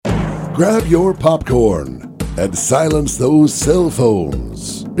Grab your popcorn and silence those cell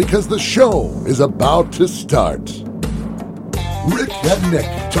phones because the show is about to start. Rick and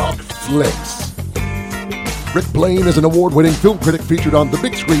Nick Talk Flicks. Rick Blaine is an award-winning film critic featured on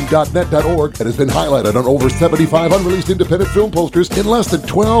thebigscreen.net.org and has been highlighted on over 75 unreleased independent film posters in less than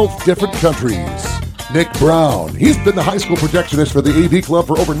 12 different countries. Nick Brown. He's been the high school projectionist for the AV Club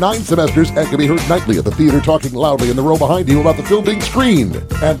for over 9 semesters and can be heard nightly at the theater talking loudly in the row behind you about the film being screened.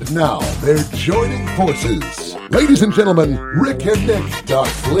 And now they're joining forces. Ladies and gentlemen, Rick and Nick Talk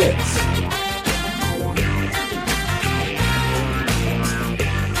Flicks.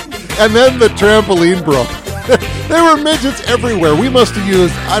 And then the trampoline broke. There were midgets everywhere. We must have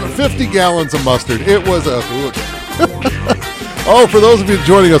used 50 gallons of mustard. It was a hoot. Oh, for those of you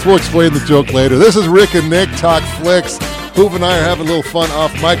joining us, we'll explain the joke later. This is Rick and Nick Talk Flicks. Hoov and I are having a little fun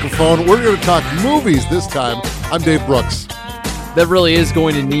off microphone. We're going to talk movies this time. I'm Dave Brooks. That really is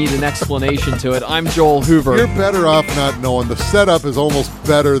going to need an explanation to it. I'm Joel Hoover. You're better off not knowing. The setup is almost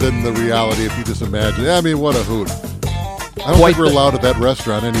better than the reality if you just imagine. I mean, what a hoot. I don't think we're allowed at that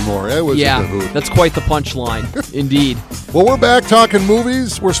restaurant anymore. It was just a hoot. That's quite the punchline, indeed. Well, we're back talking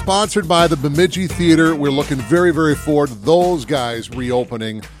movies. We're sponsored by the Bemidji Theater. We're looking very, very forward to those guys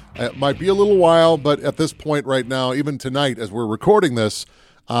reopening. It might be a little while, but at this point right now, even tonight as we're recording this,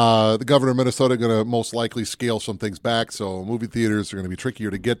 the governor of Minnesota going to most likely scale some things back, so movie theaters are going to be trickier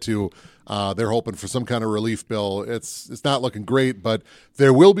to get to. They're hoping for some kind of relief bill. It's not looking great, but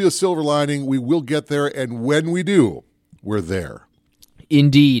there will be a silver lining. We will get there, and when we do, we're there.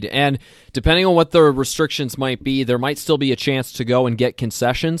 Indeed. And depending on what the restrictions might be, there might still be a chance to go and get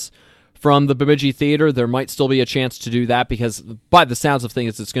concessions from the Bemidji Theater. There might still be a chance to do that because by the sounds of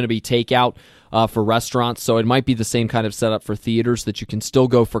things, it's going to be takeout for restaurants. So it might be the same kind of setup for theaters that you can still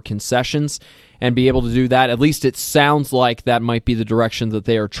go for concessions and be able to do that. At least it sounds like that might be the direction that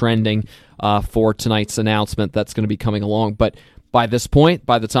they are trending for tonight's announcement that's going to be coming along. But by this point,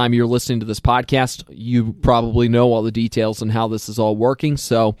 by the time you're listening to this podcast, you probably know all the details and how this is all working,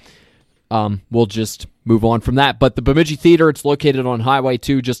 so we'll just move on from that. But the Bemidji Theater, it's located on Highway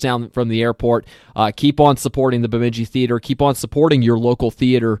 2, just down from the airport. Keep on supporting the Bemidji Theater. Keep on supporting your local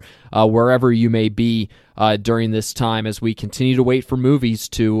theater wherever you may be during this time as we continue to wait for movies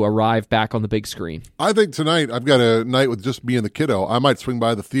to arrive back on the big screen. I think tonight, I've got a night with just me and the kiddo. I might swing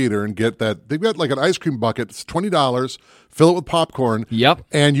by the theater and get that. They've got like an ice cream bucket. It's $20. Fill it with popcorn. Yep.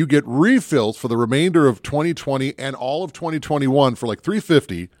 And you get refills for the remainder of 2020 and all of 2021 for like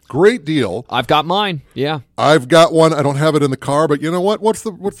 $3.50. Great deal. I've got mine. Yeah. I've got one. I don't have it in the car, but you know what? What's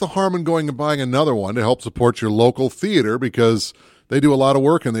the harm in going and buying another one to help support your local theater, because they do a lot of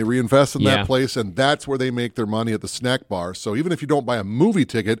work and they reinvest in that place, and that's where they make their money at the snack bar. So even if you don't buy a movie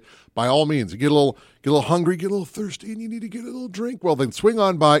ticket, by all means, you get a little hungry, get a little thirsty, and you need to get a little drink. Well, then swing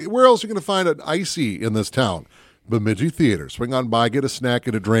on by. Where else are you going to find an icy in this town? Bemidji Theater. Swing on by, get a snack,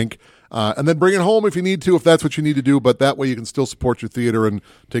 get a drink, and then bring it home if you need to, if that's what you need to do. But that way you can still support your theater and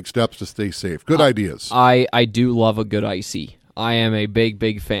take steps to stay safe. Good ideas. I do love a good icy. I am a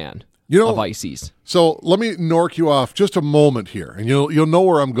big fan of ices. So let me nork you off just a moment here, and you'll know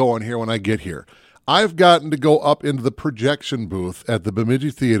where I'm going here when I get here. I've gotten to go up into the projection booth at the Bemidji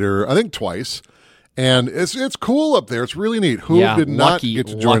Theater, I think twice. And it's cool up there. It's really neat. Hoov did not get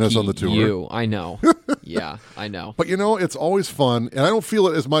to join us on the tour. I know. Yeah, I know. But, it's always fun. And I don't feel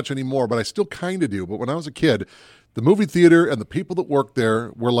it as much anymore, but I still kind of do. But when I was a kid, the movie theater and the people that worked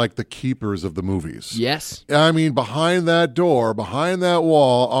there were like the keepers of the movies. Yes. I mean, behind that door, behind that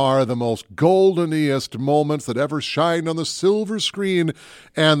wall are the most goldeniest moments that ever shined on the silver screen.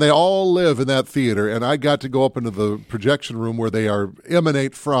 And they all live in that theater. And I got to go up into the projection room where they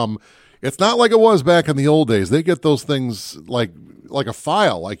emanate from. It's not like it was back in the old days. They get those things like a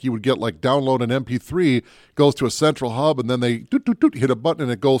file, like you would get download an MP3, goes to a central hub, and then they hit a button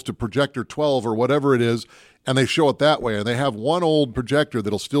and it goes to projector 12 or whatever it is, and they show it that way. And they have one old projector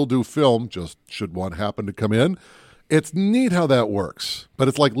that'll still do film, just should one happen to come in. It's neat how that works, but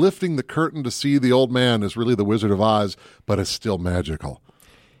it's like lifting the curtain to see the old man is really the Wizard of Oz, but it's still magical.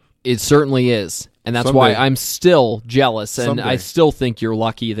 It certainly is. And that's why I'm still jealous, and I still think you're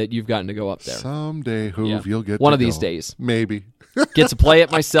lucky that you've gotten to go up there. Someday, Hoov, you'll get one to of these go. days. Maybe. Get to play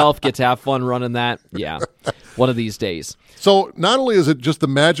it myself, get to have fun running that. Yeah, one of these days. So not only is it just the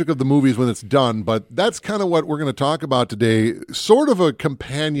magic of the movies when it's done, but that's kind of what we're going to talk about today, sort of a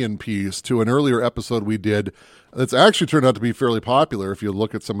companion piece to an earlier episode we did that's actually turned out to be fairly popular if you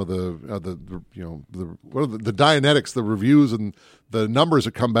look at some of the Dianetics, the reviews and the numbers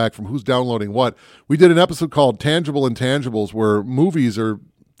that come back from who's downloading what. We did an episode called Tangible Intagibles, where movies are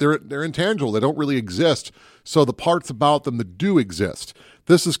they're intangible. They don't really exist. So the parts about them that do exist.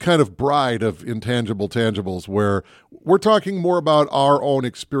 This is kind of bride of intangible tangibles, where we're talking more about our own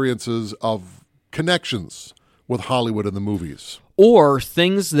experiences of connections with Hollywood and the movies. Or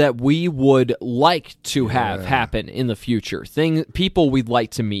things that we would like to have happen in the future. People we'd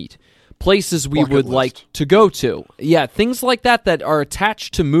like to meet. Places we would like to go to. Yeah, things like that are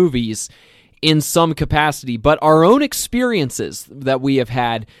attached to movies in some capacity, but our own experiences that we have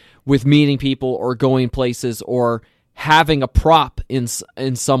had with meeting people or going places or having a prop in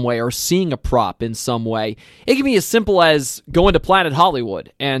some way or seeing a prop in some way. It can be as simple as going to Planet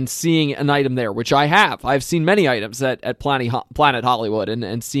Hollywood and seeing an item there, which I have. I've seen many items at Planet Hollywood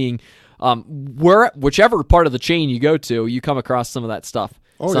and seeing whichever part of the chain you go to, you come across some of that stuff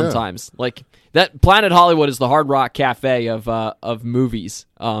sometimes. Yeah. Like that Planet Hollywood is the Hard Rock Cafe of movies.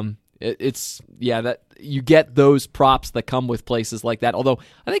 That you get those props that come with places like that. Although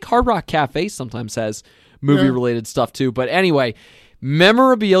I think Hard Rock Cafe sometimes has movie-related stuff too. But anyway,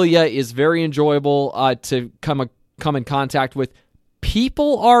 memorabilia is very enjoyable to come in contact with.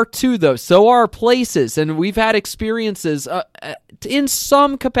 People are too, though. So are places, and we've had experiences in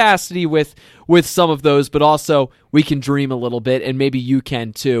some capacity with some of those. But also, we can dream a little bit, and maybe you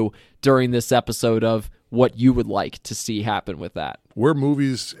can too during this episode of what you would like to see happen with that. Where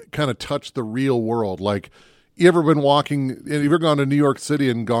movies kind of touch the real world, like. You ever been walking, have you ever gone to New York City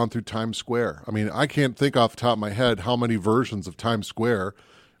and gone through Times Square? I mean, I can't think off the top of my head how many versions of Times Square,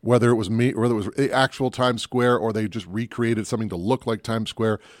 whether it was actual Times Square or they just recreated something to look like Times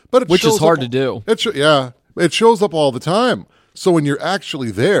Square. But which is hard to do. It shows up all the time. So when you're actually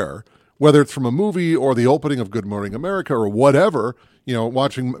there, whether it's from a movie or the opening of Good Morning America or whatever,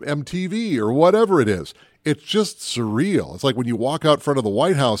 watching MTV or whatever it is, it's just surreal. It's like when you walk out front of the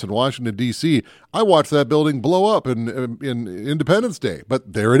White House in Washington, D.C., I watched that building blow up in Independence Day.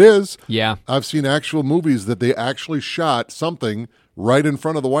 But there it is. Yeah. I've seen actual movies that they actually shot something right in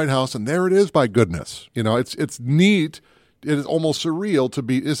front of the White House, and there it is, by goodness. It's neat. It is almost surreal to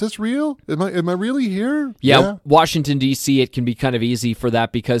be, is this real? Am I really here? Yeah, Washington, D.C., it can be kind of easy for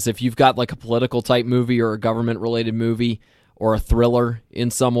that because if you've got like a political type movie or a government-related movie or a thriller in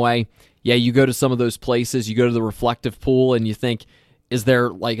some way, yeah, you go to some of those places, you go to the reflective pool, and you think, is there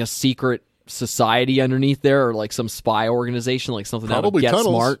like a secret society underneath there or like some spy organization, like something that would Get tunnels.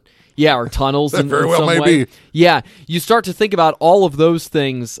 Smart? Yeah, or tunnels that in very well some may way. Be. Yeah, you start to think about all of those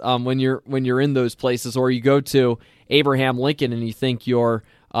things when you're in those places, or you go to Abraham Lincoln and you think you're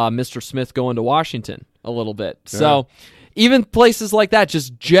Mr. Smith going to Washington a little bit. Yeah. So even places like that,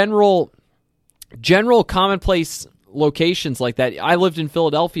 just general commonplace locations like that. I lived in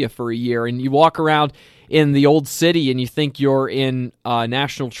Philadelphia for a year, and you walk around in the old city and you think you're in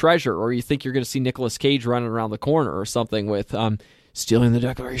National Treasure, or you think you're going to see Nicolas Cage running around the corner or something with stealing the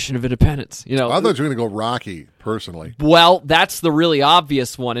Declaration of Independence. I thought you were going to go Rocky, personally. Well, that's the really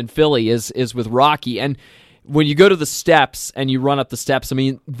obvious one in Philly is with Rocky. And when you go to the steps and you run up the steps, I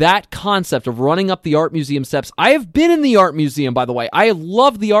mean, that concept of running up the art museum steps. I have been in the art museum, by the way. I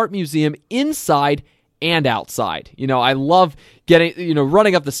love the art museum inside and outside. I love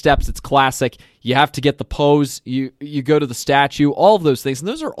running up the steps. It's classic. You have to get the pose. You go to the statue, all of those things. And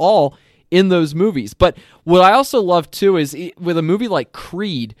those are all in those movies. But what I also love too is with a movie like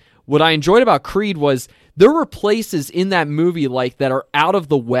Creed, what I enjoyed about Creed was there were places in that movie like that are out of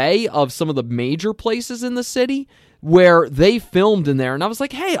the way of some of the major places in the city where they filmed in there. And I was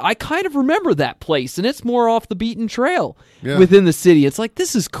like, hey, I kind of remember that place, and it's more off the beaten trail within the city. It's like,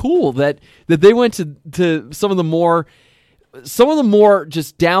 this is cool that they went to some of the more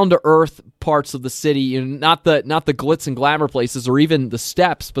just down to earth parts of the city, not the glitz and glamour places or even the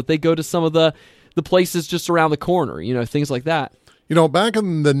steps, but they go to some of the places just around the corner, things like that. Back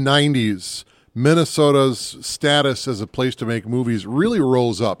in the 90s, Minnesota's status as a place to make movies really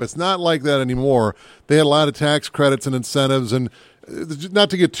rose up. It's not like that anymore. They had a lot of tax credits and incentives, and not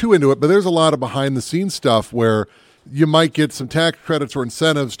to get too into it, but there's a lot of behind-the-scenes stuff where you might get some tax credits or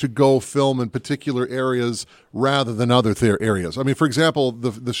incentives to go film in particular areas rather than other areas. I mean, for example,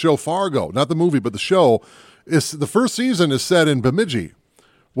 the show Fargo, not the movie, but the show, the first season is set in Bemidji.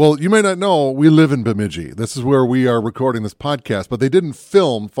 Well, you may not know, we live in Bemidji. This is where we are recording this podcast, but they didn't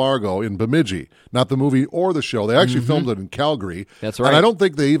film Fargo in Bemidji, not the movie or the show. They actually filmed it in Calgary. That's right. And I don't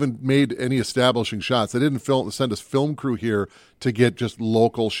think they even made any establishing shots. They didn't send us film crew here to get just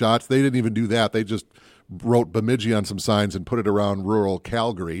local shots. They didn't even do that. They just wrote Bemidji on some signs and put it around rural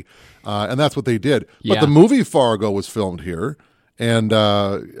Calgary, and that's what they did. But the movie Fargo was filmed here. And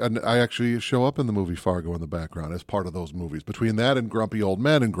I actually show up in the movie Fargo in the background as part of those movies. Between that and Grumpy Old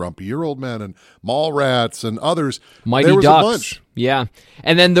Men and Grumpier Old Men and Mallrats and others, Mighty there was Ducks. a bunch. Yeah.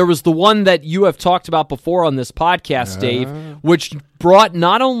 And then there was the one that you have talked about before on this podcast, Dave, which brought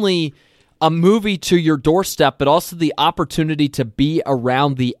not only a movie to your doorstep, but also the opportunity to be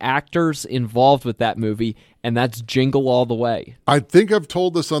around the actors involved with that movie, and that's Jingle All the Way. I think I've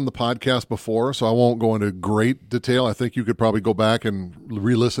told this on the podcast before, so I won't go into great detail. I think you could probably go back and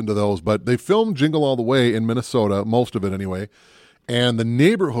re-listen to those, but they filmed Jingle All the Way in Minnesota, most of it anyway, and the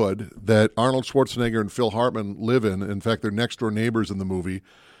neighborhood that Arnold Schwarzenegger and Phil Hartman live in fact, they're next-door neighbors in the movie,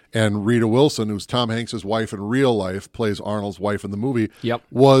 and Rita Wilson, who's Tom Hanks' wife in real life, plays Arnold's wife in the movie,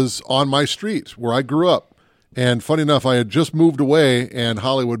 was on my street where I grew up. And funny enough, I had just moved away, and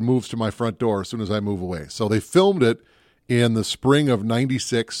Hollywood moves to my front door as soon as I move away. So they filmed it in the spring of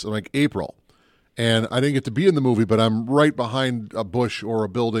 96, like April. And I didn't get to be in the movie, but I'm right behind a bush or a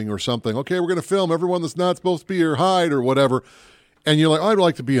building or something. Okay, we're going to film. Everyone that's not supposed to be here, hide or whatever. And you're like, oh, I'd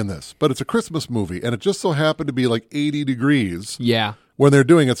like to be in this. But it's a Christmas movie, and it just so happened to be like 80 degrees. Yeah. When they're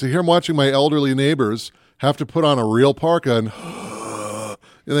doing it. So here I'm watching my elderly neighbors have to put on a real parka, and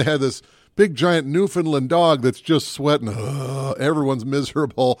they had this big giant Newfoundland dog that's just sweating. Everyone's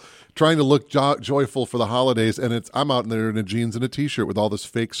miserable, trying to look joyful for the holidays, and I'm out there in a jeans and a T-shirt with all this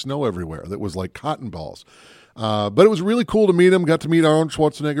fake snow everywhere that was like cotton balls. But it was really cool to meet him. Got to meet Arnold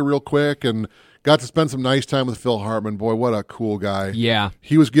Schwarzenegger real quick, and got to spend some nice time with Phil Hartman. Boy, what a cool guy. Yeah.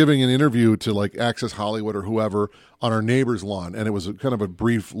 He was giving an interview to like Access Hollywood or whoever on our neighbor's lawn, and it was kind of a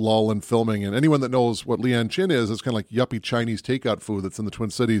brief lull in filming. And anyone that knows what Lian Chin is, it's kind of like yuppie Chinese takeout food that's in the Twin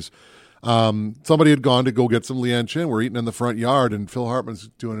Cities. Somebody had gone to go get some Lian Chin. We're eating in the front yard, and Phil Hartman's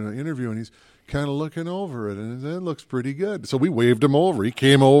doing an interview, and he's kind of looking over it, and it looks pretty good. So we waved him over. He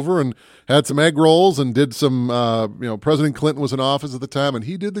came over and had some egg rolls and did some, President Clinton was in office at the time, and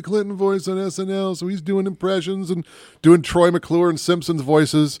he did the Clinton voice on SNL, so he's doing impressions and doing Troy McClure and Simpsons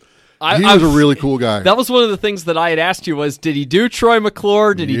voices. He was a really cool guy. That was one of the things that I had asked you was, did he do Troy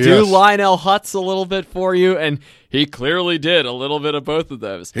McClure? Did he do Lionel Hutz a little bit for you? And he clearly did a little bit of both of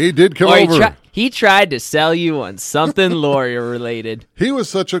those. He did come over. He tried to sell you on something lawyer-related. He was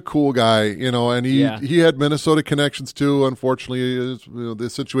such a cool guy, and he had Minnesota connections too. Unfortunately, the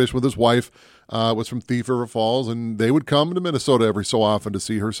situation with his wife was from Thief River Falls, and they would come to Minnesota every so often to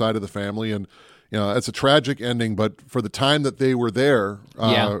see her side of the family. And it's a tragic ending, but for the time that they were there,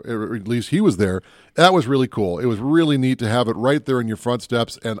 or at least he was there, that was really cool. It was really neat to have it right there in your front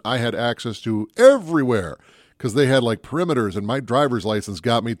steps, and I had access to everywhere because they had like perimeters, and my driver's license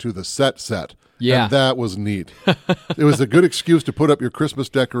got me to the set. Yeah. And that was neat. It was a good excuse to put up your Christmas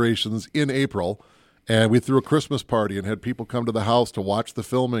decorations in April, and we threw a Christmas party and had people come to the house to watch the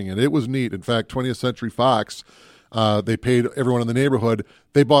filming, and it was neat. In fact, 20th Century Fox, they paid everyone in the neighborhood.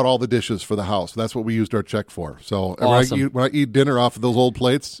 They bought all the dishes for the house. That's what we used our check for. So awesome. when I eat dinner off of those old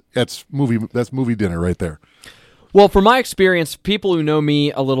plates, that's movie dinner right there. Well, from my experience, people who know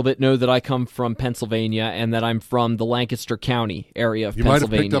me a little bit know that I come from Pennsylvania and that I'm from the Lancaster County area of Pennsylvania. You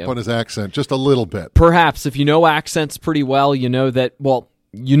might have picked up on his accent just a little bit. Perhaps. If you know accents pretty well, you know that,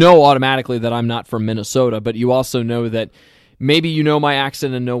 you know automatically that I'm not from Minnesota, but you also know that maybe you know my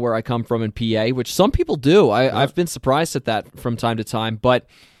accent and know where I come from in PA, which some people do. I've been surprised at that from time to time. But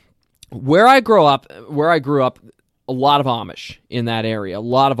where I grew up, a lot of Amish in that area, a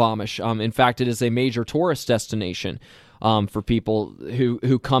lot of Amish. In fact, it is a major tourist destination for people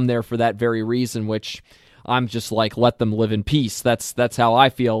who come there for that very reason, which I'm just like, let them live in peace. That's how I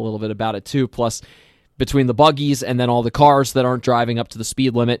feel a little bit about it too. Plus, between the buggies and then all the cars that aren't driving up to the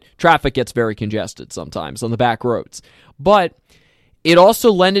speed limit, traffic gets very congested sometimes on the back roads. But it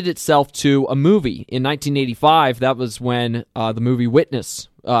also lended itself to a movie. In 1985, that was when the movie Witness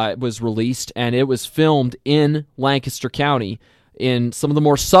was released, and it was filmed in Lancaster County. In some of the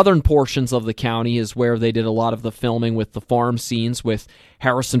more southern portions of the county is where they did a lot of the filming with the farm scenes, with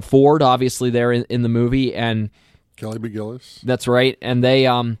Harrison Ford, obviously, there in the movie, and Kelly McGillis. That's right. And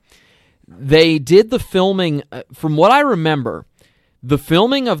they did the filming, from what I remember, the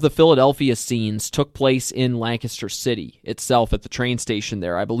filming of the Philadelphia scenes took place in Lancaster City itself at the train station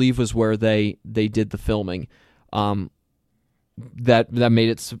there. I believe was where they did the filming that made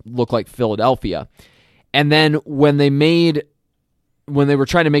it look like Philadelphia. And then when they were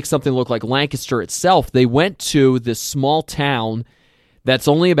trying to make something look like Lancaster itself, they went to this small town that's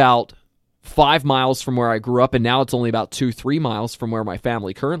only about 5 miles from where I grew up, and now it's only about 2-3 miles from where my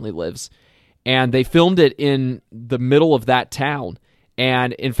family currently lives. And they filmed it in the middle of that town.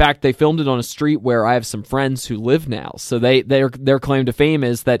 And in fact, they filmed it on a street where I have some friends who live now. So their claim to fame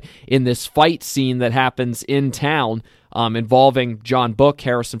is that in this fight scene that happens in town, involving John Book,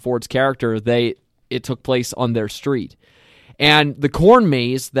 Harrison Ford's character. It took place on their street. And the corn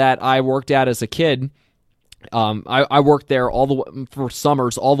maze that I worked at as a kid, I worked there for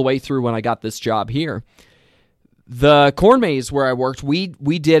summers all the way through when I got this job here. The corn maze where I worked, we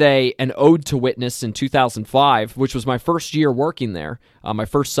did an ode to Witness in 2005, which was my first year working there, my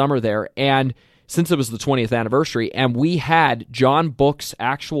first summer there, and since it was the 20th anniversary, and we had John Book's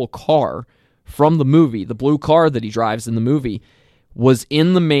actual car from the movie, the blue car that he drives in the movie, was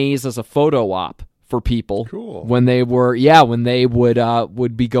in the maze as a photo op for people. Cool. When they would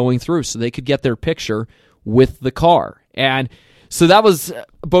be going through, so they could get their picture with the car. And so that was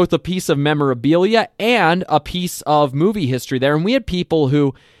both a piece of memorabilia and a piece of movie history there. And we had people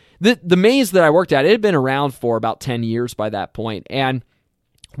who, the maze that I worked at, it had been around for about 10 years by that point. And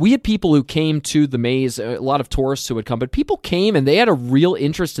we had people who came to the maze, a lot of tourists who would come, but people came and they had a real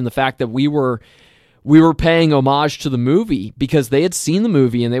interest in the fact that we were paying homage to the movie because they had seen the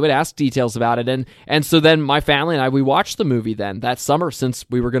movie and they would ask details about it. And so then my family and I, we watched the movie then that summer since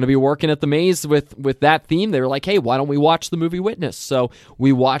we were going to be working at the maze with that theme. They were like, hey, why don't we watch the movie Witness? So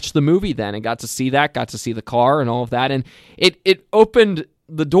we watched the movie then and got to see the car and all of that. And it opened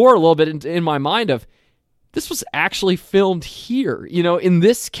the door a little bit in my mind of, this was actually filmed here, in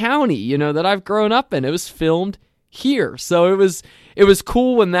this county, that I've grown up in. It was filmed here. So it was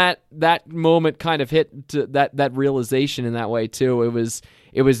cool when that moment kind of hit to that realization in that way too.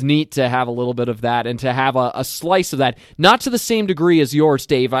 It was neat to have a little bit of that and to have a slice of that, not to the same degree as yours,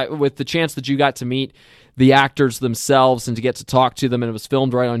 Dave, with the chance that you got to meet the actors themselves and to get to talk to them, and it was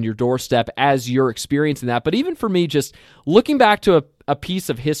filmed right on your doorstep as you're experiencing that. But even for me, just looking back to a piece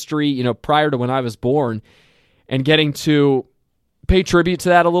of history, prior to when I was born, and getting to pay tribute to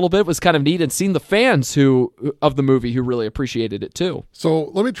that a little bit was kind of neat, and seeing the fans of the movie who really appreciated it too. So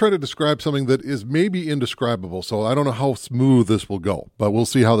let me try to describe something that is maybe indescribable. So I don't know how smooth this will go, but we'll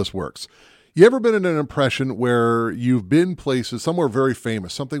see how this works. You ever been in an impression where you've been places, somewhere very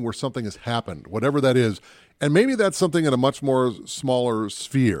famous, something where something has happened, whatever that is, and maybe that's something in a much more smaller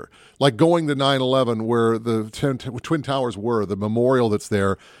sphere, like going to 9/11 where the Twin Towers were, the memorial that's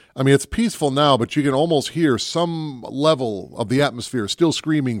there. I mean, it's peaceful now, but you can almost hear some level of the atmosphere still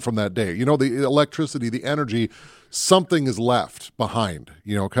screaming from that day. The electricity, the energy, something is left behind,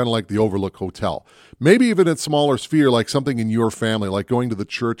 kind of like the Overlook Hotel. Maybe even in a smaller sphere, like something in your family, like going to the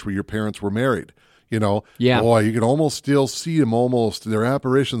church where your parents were married. Yeah. Boy, you can almost still see them their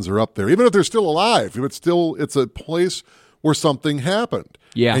apparitions are up there. Even if they're still alive, it's a place where something happened.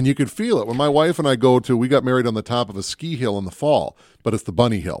 Yeah. And you could feel it. When my wife and I we got married on the top of a ski hill in the fall, but it's the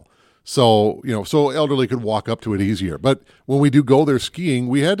Bunny Hill. So, so elderly could walk up to it easier. But when we do go there skiing,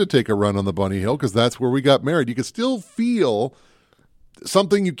 we had to take a run on the Bunny Hill because that's where we got married. You could still feel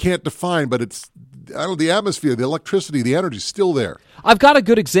something you can't define, but the atmosphere, the electricity, the energy is still there. I've got a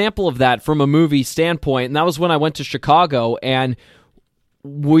good example of that from a movie standpoint, and that was when I went to Chicago, and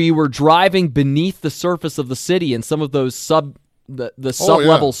we were driving beneath the surface of the city in some of those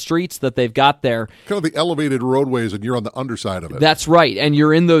sub-level streets that they've got there. Kind of the elevated roadways, and you're on the underside of it. That's right, and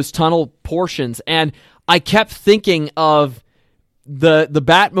you're in those tunnel portions. And I kept thinking of the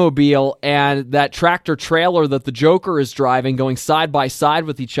Batmobile and that tractor trailer that the Joker is driving going side by side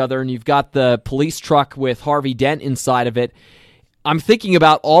with each other, and you've got the police truck with Harvey Dent inside of it. I'm thinking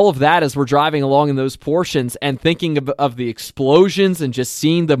about all of that as we're driving along in those portions, and thinking of the explosions and just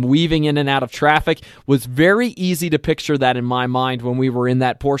seeing them weaving in and out of traffic. Was very easy to picture that in my mind when we were in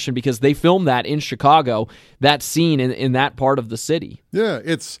that portion, because they filmed that in Chicago, that scene in that part of the city. Yeah,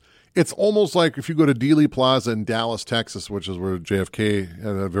 it's almost like if you go to Dealey Plaza in Dallas, Texas, which is where JFK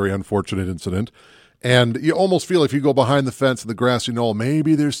had a very unfortunate incident, and you almost feel if you go behind the fence in the grassy knoll,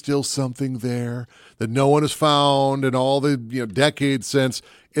 maybe there's still something there that no one has found in all the decades since.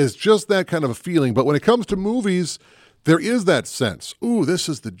 It's just that kind of a feeling. But when it comes to movies, there is that sense. Ooh, this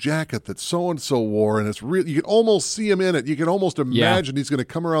is the jacket that so-and-so wore, and it's real. You can almost see him in it. You can almost imagine he's going to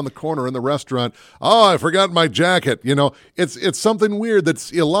come around the corner in the restaurant. Oh, I forgot my jacket. It's something weird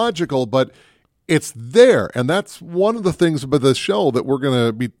that's illogical, but it's there. And that's one of the things about the show that we're going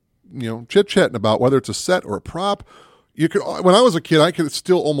to be chit-chatting about, whether it's a set or a prop. When I was a kid, I could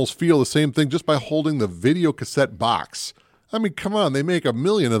still almost feel the same thing just by holding the video cassette box. I mean, come on, they make 1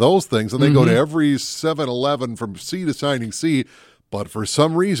 million of those things, and they go to every 7-Eleven from sea to shining sea. But for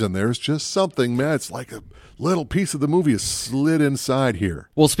some reason, there's just something, man. It's like a little piece of the movie is slid inside here.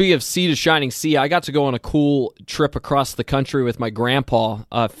 Well, speaking of sea to shining sea, I got to go on a cool trip across the country with my grandpa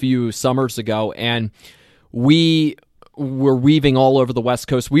a few summers ago, and we were weaving all over the West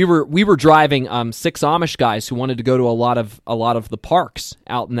Coast. We were driving 6 Amish guys who wanted to go to a lot of the parks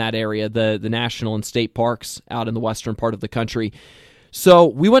out in that area, the national and state parks out in the western part of the country. So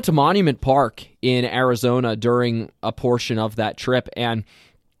we went to Monument Park in Arizona during a portion of that trip, and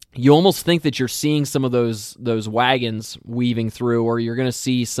you almost think that you're seeing some of those wagons weaving through, or you're going to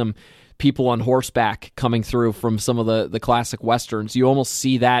see some people on horseback coming through from some of the classic westerns. You almost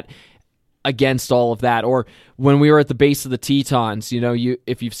see that against all of that. Or when we were at the base of the Tetons,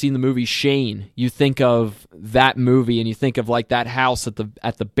 if you've seen the movie Shane, you think of that movie and you think of like that house at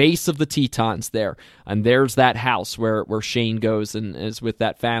the base of the Tetons there, and there's that house where Shane goes and is with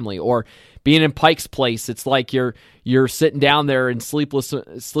that family. Or being in Pike's Place, it's like you're sitting down there in Sleepless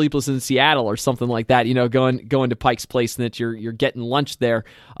in Seattle or something like that, going to Pike's Place, and that you're getting lunch there.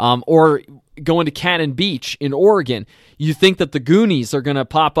 Or going to Cannon Beach in Oregon, you think that the Goonies are going to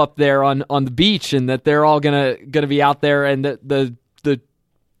pop up there on the beach, and that they're all going to be out there, and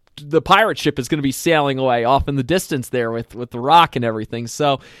the pirate ship is going to be sailing away off in the distance there with the Rock and everything.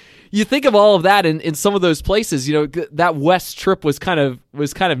 So you think of all of that in some of those places. That West trip was kind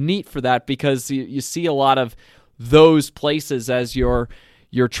of neat for that, because you see a lot of those places as you're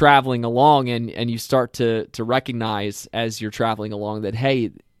traveling along, and you start to recognize as you're traveling along that,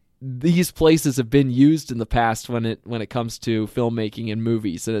 hey, these places have been used in the past when it comes to filmmaking and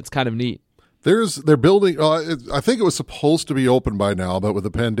movies, and it's kind of neat. They're building. I think it was supposed to be open by now, but with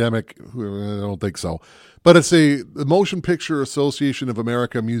the pandemic, I don't think so. But it's the Motion Picture Association of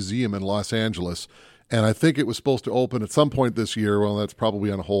America Museum in Los Angeles, and I think it was supposed to open at some point this year. Well, that's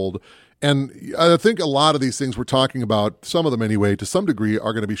probably on hold. And I think a lot of these things we're talking about, some of them anyway, to some degree,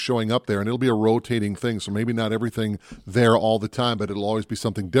 are going to be showing up there, and it'll be a rotating thing. So maybe not everything there all the time, but it'll always be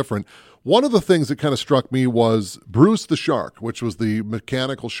something different. One of the things that kind of struck me was Bruce the Shark, which was the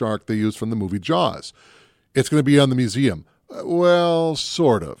mechanical shark they used from the movie Jaws. It's going to be on the museum. Well,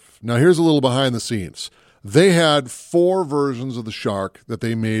 sort of. Now, here's a little behind the scenes. They had 4 versions of the shark that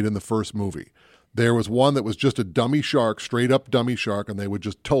they made in the first movie. There was one that was just a dummy shark, straight up dummy shark, and they would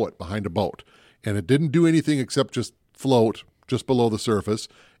just tow it behind a boat. And it didn't do anything except just float just below the surface.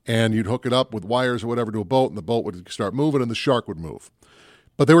 And you'd hook it up with wires or whatever to a boat, and the boat would start moving and the shark would move.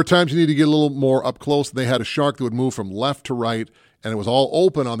 But there were times you needed to get a little more up close. They had a shark that would move from left to right, and it was all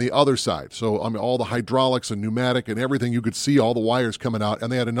open on the other side. So all the hydraulics and pneumatic and everything, you could see all the wires coming out. And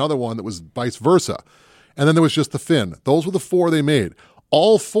they had another one that was vice versa. And then there was just the fin. Those were the 4 they made.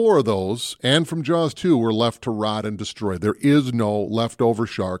 All 4 of those, and from Jaws 2, were left to rot and destroy. There is no leftover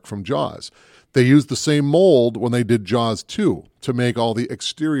shark from Jaws. They used the same mold when they did Jaws 2 to make all the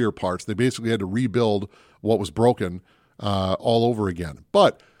exterior parts. They basically had to rebuild what was broken all over again.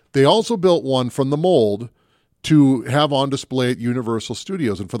 But they also built one from the mold to have on display at Universal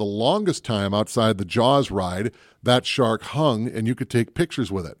Studios. And for the longest time outside the Jaws ride, that shark hung, and you could take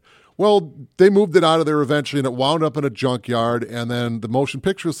pictures with it. Well, they moved it out of there eventually, and it wound up in a junkyard, and then the Motion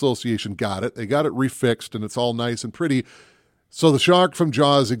Picture Association got it. They got it refixed, and it's all nice and pretty. So the shark from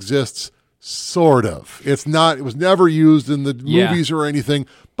Jaws exists, sort of. It was never used in the movies or anything,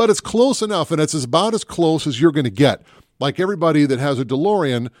 but it's close enough, and it's about as close as you're going to get. Like everybody that has a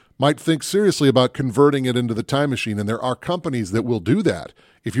DeLorean might think seriously about converting it into the time machine, and there are companies that will do that.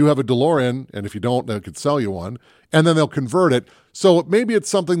 If you have a DeLorean, and if you don't, they could sell you one, and then they'll convert it. So maybe it's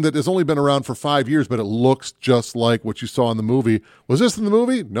something that has only been around for 5 years, but it looks just like what you saw in the movie. Was this in the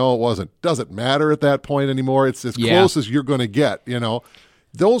movie? No, it wasn't. Doesn't matter at that point anymore. It's as close as you're going to get,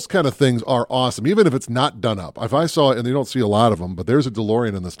 Those kind of things are awesome, even if it's not done up. If I saw it, and you don't see a lot of them, but there's a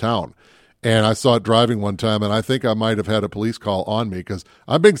DeLorean in this town, and I saw it driving one time, and I think I might have had a police call on me because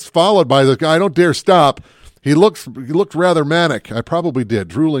I'm being followed by this guy. I don't dare stop. He looked rather manic. I probably did,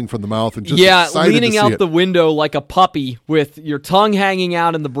 drooling from the mouth and just excited leaning to see out it. the window like a puppy with your tongue hanging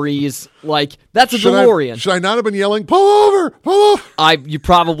out in the breeze. Like, that's a DeLorean. Should I not have been yelling, pull over, pull over? You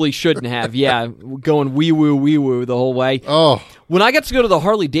probably shouldn't have, going wee-woo the whole way. Oh. When I got to go to the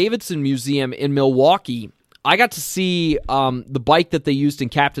Harley-Davidson Museum in Milwaukee, I got to see the bike that they used in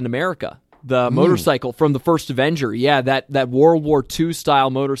Captain America. The motorcycle from the first Avenger. Yeah, that World War II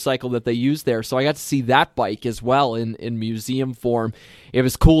style motorcycle that they used there. So I got to see that bike as well in museum form. It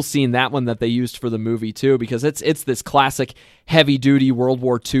was cool seeing that one that they used for the movie too, because it's this classic heavy duty World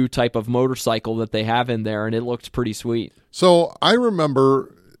War II type of motorcycle that they have in there, and it looked pretty sweet. So I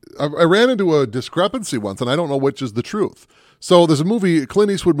remember I ran into a discrepancy once, and I don't know which is the truth. So there's a movie,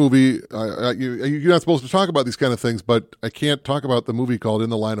 Clint Eastwood movie. You're not supposed to talk about these kind of things, but I can't talk about the movie called In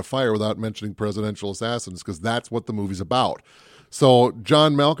the Line of Fire without mentioning presidential assassins, because that's what the movie's about. So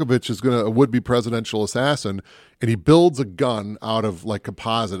John Malkovich is a would-be presidential assassin, and he builds a gun out of like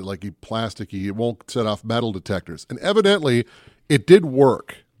composite, like plasticky. It won't set off metal detectors. And evidently, it did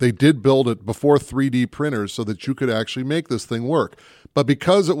work. They did build it before 3D printers so that you could actually make this thing work. But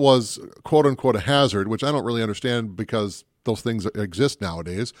because it was, quote-unquote, a hazard, which I don't really understand because those things exist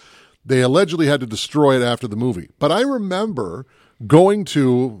nowadays, they allegedly had to destroy it after the movie. But I remember going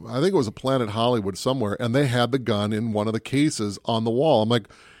to, I think it was a Planet Hollywood somewhere, and they had the gun in one of the cases on the wall. I'm like,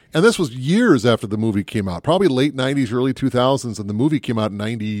 and this was years after the movie came out, probably late 90s, early 2000s, and the movie came out in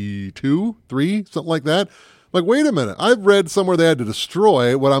 92, 3, something like that. Like, wait a minute, I've read somewhere they had to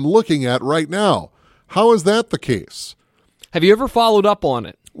destroy what I'm looking at right now. How is that the case? Have you ever followed up on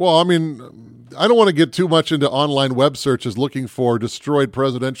it? Well, I mean, I don't want to get too much into online web searches looking for destroyed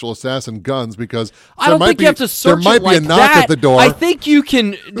presidential assassin guns because I don't think you have to search there might it like be a knock that. at the door. I think you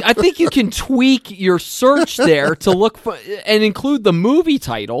can tweak your search there to look for and include the movie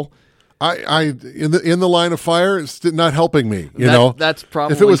title. I in the line of fire, it's not helping me. You know, that's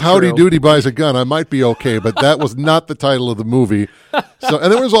probably if it was Howdy true. Doody buys a gun, I might be okay. But that was not the title of the movie. So,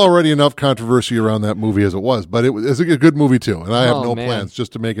 and there was already enough controversy around that movie as it was. But it's a good movie too, and I have no plans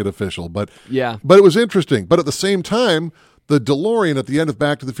just to make it official. But yeah, but it was interesting. But at the same time, the DeLorean at the end of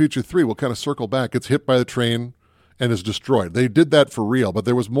Back to the Future 3 will kind of circle back. It's hit by the train and is destroyed. They did that for real. But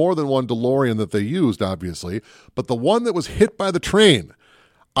there was more than one DeLorean that they used, obviously. But the one that was hit by the train,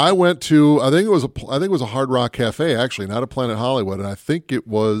 I went to, I think it was a Hard Rock Cafe, actually, not a Planet Hollywood, and I think it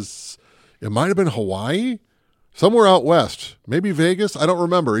might have been Hawaii, somewhere out west, maybe Vegas. I don't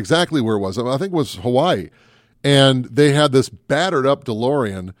remember exactly where it was. I think it was Hawaii, and they had this battered up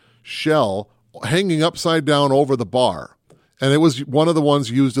DeLorean shell hanging upside down over the bar, and it was one of the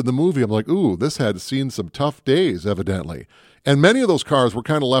ones used in the movie. I'm like, ooh, this had seen some tough days, evidently. And many of those cars were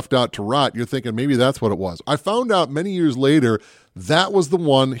kind of left out to rot. You're thinking maybe that's what it was. I found out many years later that was the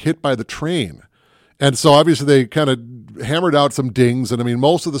one hit by the train. And so obviously they kind of hammered out some dings. And I mean,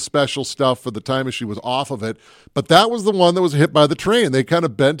 most of the special stuff for the time machine was off of it. But that was the one that was hit by the train. They kind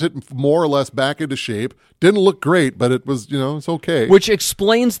of bent it more or less back into shape. Didn't look great, but it was, it's okay. Which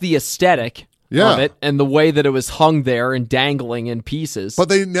explains the aesthetic of it and the way that it was hung there and dangling in pieces. But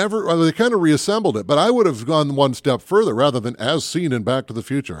they kind of reassembled it. But I would have gone one step further rather than as seen in Back to the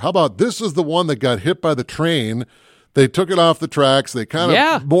Future. How about this is the one that got hit by the train? They took it off the tracks. They kind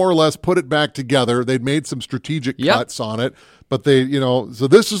of more or less put it back together. They'd made some strategic cuts on it. But they, so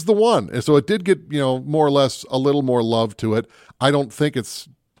this is the one. And so it did get, more or less a little more love to it. I don't think it's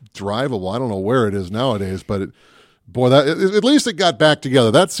drivable. I don't know where it is nowadays, but at least it got back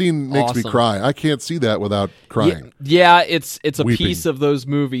together. That scene makes me cry. I can't see that without crying. Yeah, it's a Weeping. piece of those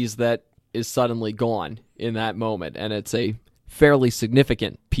movies that is suddenly gone in that moment, and it's a fairly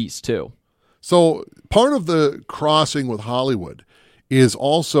significant piece too. So part of the crossing with Hollywood is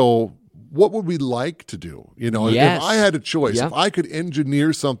also what would we like to do? If I had a choice, if I could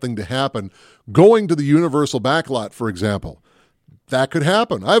engineer something to happen, going to the Universal backlot, for example, that could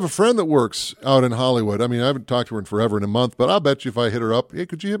happen. I have a friend that works out in Hollywood. I mean, I haven't talked to her in forever, in a month, but I'll bet you if I hit her up, hey,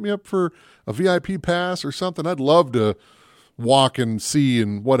 could you hit me up for a VIP pass or something? I'd love to walk and see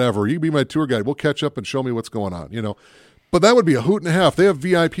and whatever. You can be my tour guide. We'll catch up and show me what's going on, But that would be a hoot and a half. They have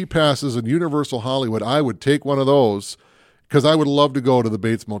VIP passes in Universal Hollywood. I would take one of those because I would love to go to the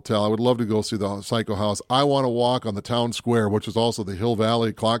Bates Motel. I would love to go see the Psycho House. I want to walk on the town square, which is also the Hill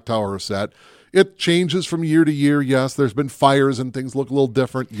Valley Clock Tower set. It changes from year to year, yes. There's been fires and things look a little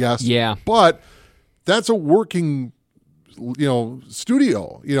different, yes. Yeah. But that's a working,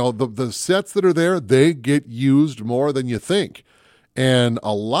 studio. The sets that are there, they get used more than you think. And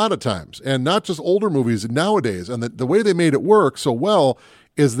a lot of times, and not just older movies nowadays, and the way they made it work so well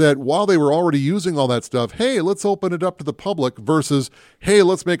is that while they were already using all that stuff, hey, let's open it up to the public versus, hey,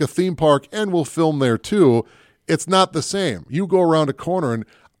 let's make a theme park and we'll film there too. It's not the same. You go around a corner, and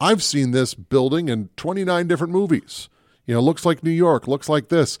I've seen this building in 29 different movies. Looks like New York, looks like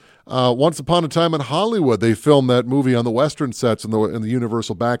this. Once Upon a Time in Hollywood, they filmed that movie on the Western sets in the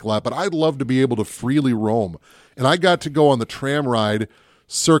Universal backlot, but I'd love to be able to freely roam. And I got to go on the tram ride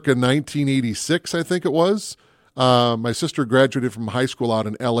circa 1986, I think it was. My sister graduated from high school out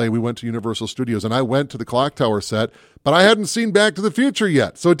in L.A. We went to Universal Studios, and I went to the Clock Tower set, but I hadn't seen Back to the Future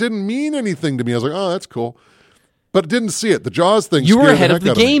yet, so it didn't mean anything to me. I was like, oh, that's cool. But didn't see it. The Jaws thing. You were ahead of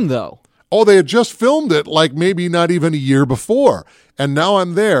the game, though. Oh, they had just filmed it like maybe not even a year before. And now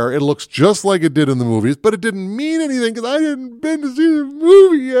I'm there. It looks just like it did in the movies, but it didn't mean anything because I hadn't been to see the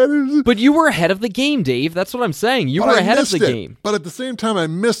movie yet. But you were ahead of the game, Dave. That's what I'm saying. You were ahead of the game. But at the same time, I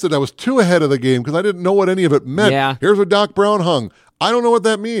missed it. I was too ahead of the game because I didn't know what any of it meant. Yeah. Here's where Doc Brown hung. I don't know what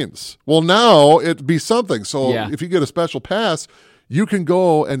that means. Well, now it'd be something. So if you get a special pass, you can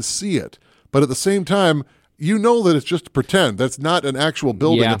go and see it. But at the same time, you know that it's just pretend. That's not an actual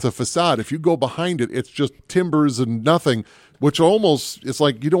building. Yeah. It's a facade. If you go behind it, it's just timbers and nothing, which almost, it's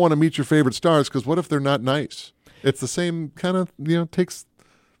like you don't want to meet your favorite stars because what if they're not nice? It's the same kind of, takes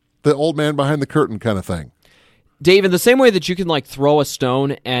the old man behind the curtain kind of thing. Dave, in the same way that you can like throw a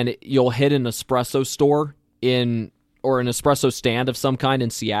stone and you'll hit an espresso store or an espresso stand of some kind in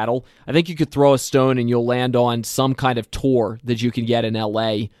Seattle, I think you could throw a stone and you'll land on some kind of tour that you can get in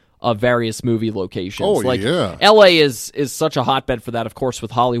LA of various movie locations. Oh, yeah. LA is such a hotbed for that, of course, with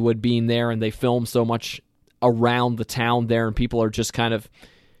Hollywood being there, and they film so much around the town there, and people are just kind of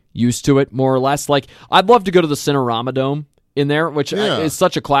used to it, more or less. Like, I'd love to go to the Cinerama Dome in there, which is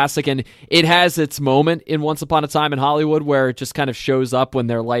such a classic, and it has its moment in Once Upon a Time in Hollywood where it just kind of shows up when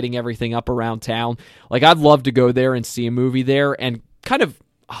they're lighting everything up around town. Like, I'd love to go there and see a movie there and kind of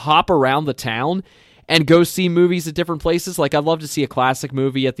hop around the town and go see movies at different places. Like, I'd love to see a classic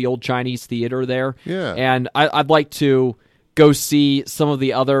movie at the old Chinese theater there. Yeah. And I'd like to go see some of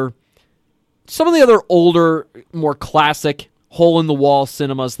the other older, more classic hole-in-the-wall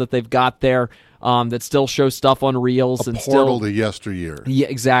cinemas that they've got there that still show stuff on reels. A portal to yesteryear. Yeah,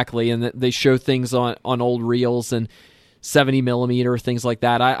 exactly. And they show things on old reels and 70 millimeter, things like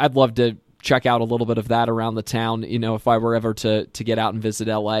that. I'd love to check out a little bit of that around the town, if I were ever to get out and visit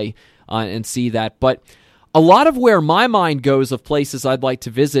LA and see that. But a lot of where my mind goes of places I'd like to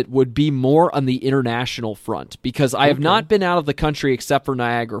visit would be more on the international front, because I have not been out of the country except for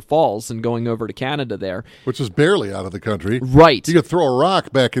Niagara Falls and going over to Canada there. Which is barely out of the country. Right. You could throw a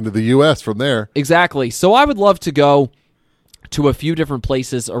rock back into the U.S. from there. Exactly. So I would love to go to a few different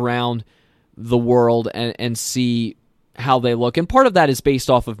places around the world and see how they look. And part of that is based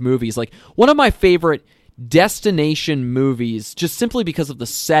off of movies. Like, one of my favorite destination movies, just simply because of the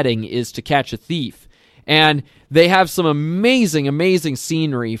setting, is To Catch a Thief. And they have some amazing, amazing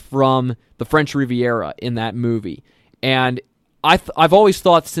scenery from the French Riviera in that movie. And I've always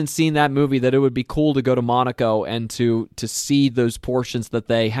thought, since seeing that movie, that it would be cool to go to Monaco and to see those portions that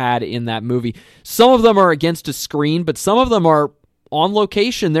they had in that movie. Some of them are against a screen, but some of them are on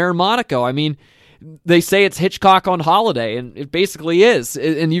location there in Monaco. I mean, they say it's Hitchcock on holiday, and it basically is.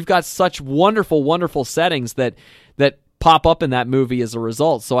 And you've got such wonderful, wonderful settings that pop up in that movie as a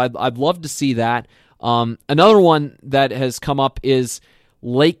result. So I'd love to see that. Another one that has come up is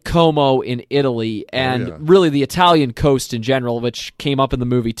Lake Como in Italy, and really the Italian coast in general, which came up in the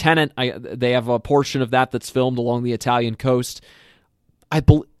movie Tenet. They have a portion of that's filmed along the Italian coast.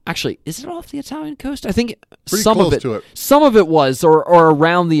 Actually, is it off the Italian coast? I think pretty some close of it. To it. Some of it was, or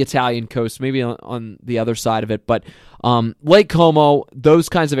around the Italian coast, maybe on the other side of it. But Lake Como, those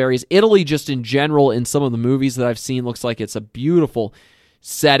kinds of areas. Italy, just in general, in some of the movies that I've seen, looks like it's a beautiful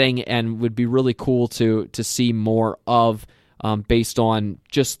setting and would be really cool to see more of, based on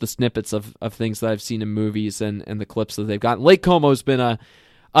just the snippets of things that I've seen in movies and the clips that they've gotten. Lake Como's been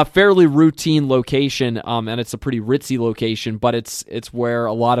a fairly routine location, and it's a pretty ritzy location, but it's where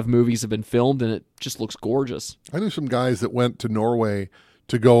a lot of movies have been filmed, and it just looks gorgeous. I knew some guys that went to Norway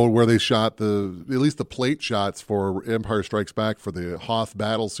to go where they shot at least the plate shots for Empire Strikes Back for the Hoth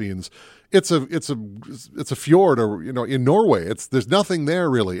battle scenes. It's a fjord, or in Norway. There's nothing there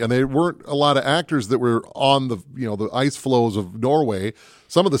really, and there weren't a lot of actors that were on the ice flows of Norway.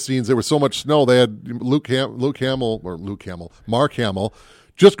 Some of the scenes, there was so much snow. They had Mark Hamill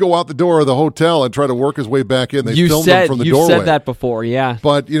just go out the door of the hotel and try to work his way back in. They filmed him from the doorway. You said that before, yeah.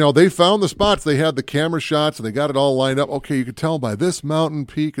 But, they found the spots. They had the camera shots, and they got it all lined up. Okay, you could tell by this mountain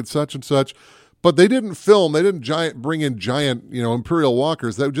peak and such. But they didn't film. They didn't bring in giant, Imperial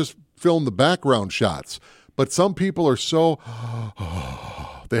walkers. They just filmed the background shots. But some people are so...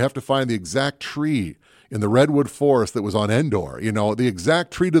 they have to find the exact tree in the redwood forest that was on Endor. The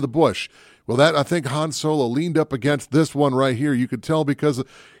exact tree to the bush. Well, I think Han Solo leaned up against this one right here. You could tell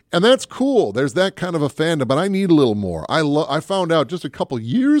and that's cool. There's that kind of a fandom, but I need a little more. I found out just a couple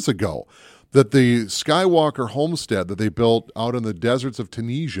years ago that the Skywalker homestead that they built out in the deserts of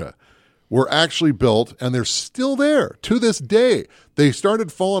Tunisia were actually built, and they're still there to this day. They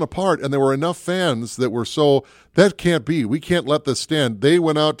started falling apart, and there were enough fans that were that can't be. We can't let this stand. They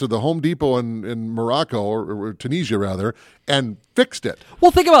went out to the Home Depot in Morocco, or Tunisia rather, and fixed it.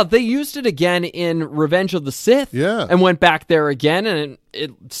 Well, think about it. They used it again in Revenge of the Sith, and went back there again, and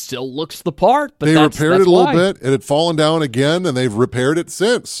it still looks the part. But they repaired it a little bit. It had fallen down again, and they've repaired it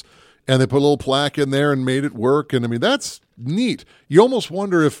since. And they put a little plaque in there and made it work. And, I mean, that's neat. You almost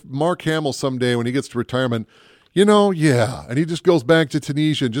wonder if Mark Hamill someday, when he gets to retirement, and he just goes back to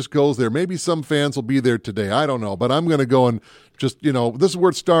Tunisia and just goes there. Maybe some fans will be there today. I don't know. But I'm going to go and just, this is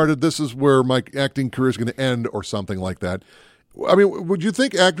where it started. This is where my acting career is going to end, or something like that. I mean, would you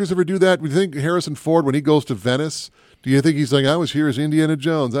think actors ever do that? Would you think Harrison Ford, when he goes to Venice, do you think he's like, I was here as Indiana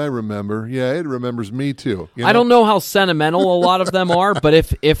Jones, I remember. Yeah, it remembers me too. I don't know how sentimental a lot of them are, but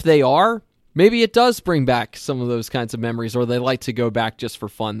if they are, maybe it does bring back some of those kinds of memories, or they like to go back just for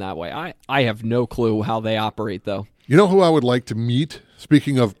fun that way. I have no clue how they operate, though. You know who I would like to meet,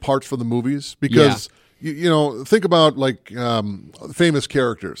 speaking of parts for the movies? Because... Yeah. Think about famous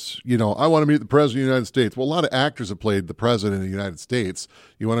characters. I want to meet the President of the United States. Well, a lot of actors have played the President of the United States.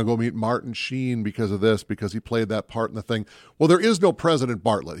 You want to go meet Martin Sheen because of this, because he played that part in the thing. Well, there is no President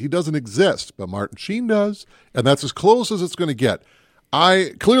Bartlett. He doesn't exist, but Martin Sheen does, and that's as close as it's going to get.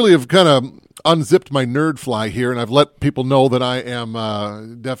 I clearly have kind of unzipped my nerd fly here, and I've let people know that I am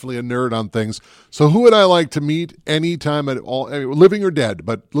definitely a nerd on things. So who would I like to meet anytime at all, living or dead?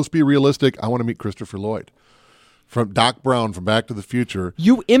 But let's be realistic. I want to meet Christopher Lloyd, from Doc Brown from Back to the Future.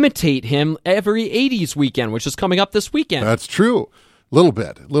 You imitate him every 80s weekend, which is coming up this weekend. That's true. Little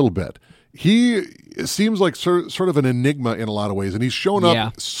bit. He seems like sort of an enigma in a lot of ways, and he's shown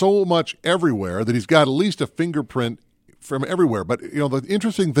up so much everywhere that he's got at least a fingerprint from everywhere. But, the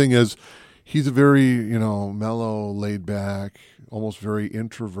interesting thing is he's a very, mellow, laid back, almost very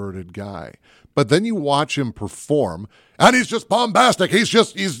introverted guy. But then you watch him perform, and he's just bombastic. He's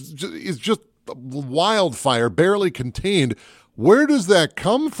just wildfire, barely contained. Where does that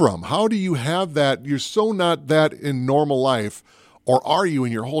come from? How do you have that? You're so not that in normal life, or are you,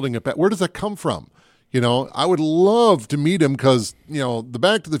 and you're holding it back? Where does that come from? I would love to meet him, because, the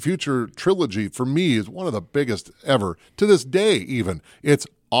Back to the Future trilogy for me is one of the biggest ever. To this day, even. It's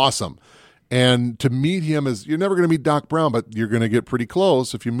awesome. And to meet him you're never going to meet Doc Brown, but you're going to get pretty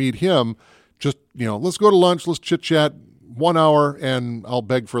close if you meet him. Just, let's go to lunch, let's chit-chat 1 hour, and I'll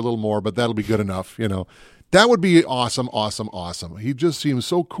beg for a little more, but that'll be good enough, That would be awesome, awesome, awesome. He just seems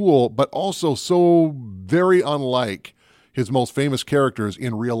so cool, but also so very unlike his most famous characters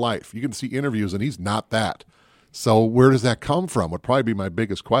in real life. You can see interviews, and he's not that. So where does that come from would probably be my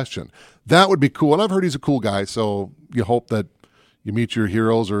biggest question. That would be cool. And I've heard he's a cool guy, so you hope that you meet your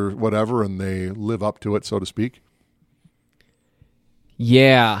heroes or whatever, and they live up to it, so to speak.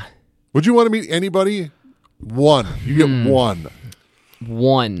 Yeah. Would you want to meet anybody? One. You get one.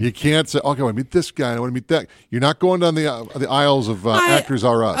 One. You can't say, okay, I want to meet this guy, I want to meet that. You're not going down the aisles of Actors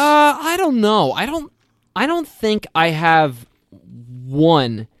Are Us. I don't know. I don't think I have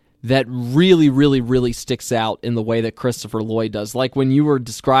one that really, really, really sticks out in the way that Christopher Lloyd does. Like when you were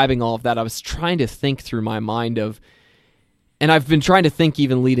describing all of that, I was trying to think through my mind of, and I've been trying to think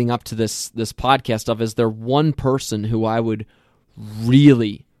even leading up to this podcast of, is there one person who I would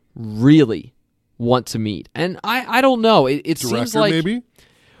really, really want to meet? And I don't know. It seems like maybe.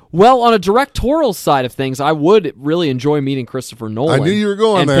 Well, on a directorial side of things, I would really enjoy meeting Christopher Nolan. I knew you were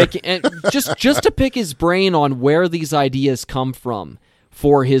going there. And just to pick his brain on where these ideas come from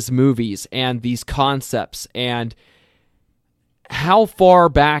for his movies and these concepts, and how far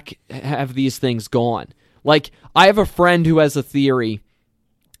back have these things gone. Like, I have a friend who has a theory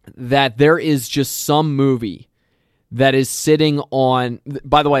that there is just some movie that is sitting on.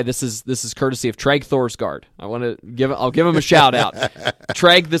 By the way, this is courtesy of Treg Thorsgaard. I'll give him a shout out.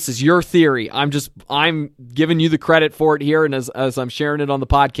 Treg, this is your theory. I'm giving you the credit for it here, and as I'm sharing it on the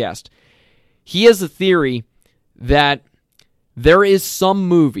podcast. He has a theory that there is some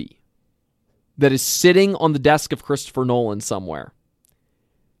movie that is sitting on the desk of Christopher Nolan somewhere.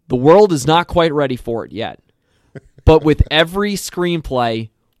 The world is not quite ready for it yet. But with every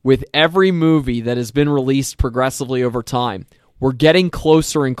screenplay, with every movie that has been released progressively over time, we're getting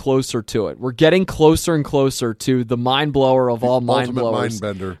closer and closer to it. We're getting closer and closer to the mind blower of all mind blowers.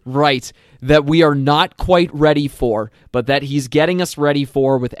 Mind bender. Right. That we are not quite ready for, but that he's getting us ready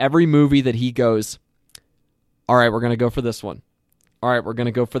for with every movie that he goes, all right, we're going to go for this one. All right, we're going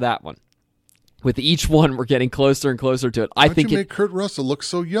to go for that one. With each one, we're getting closer and closer to it. Why think you make Kurt Russell look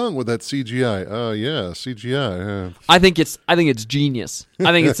so young with that CGI? CGI. Yeah. I think it's genius.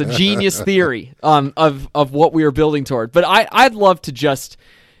 I think it's a genius theory of what we are building toward. But I'd love to just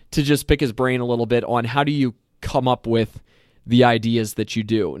to just pick his brain a little bit on how do you come up with the ideas that you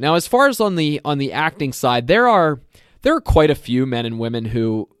do. Now, as far as on the acting side, there are quite a few men and women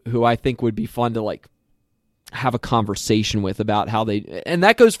who I think would be fun to like have a conversation with about how they, and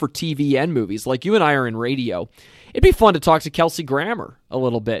that goes for TV and movies. Like you and I are in radio. It'd be fun to talk to Kelsey Grammer a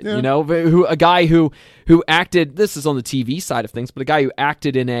little bit, a guy who acted, this is on the TV side of things, but a guy who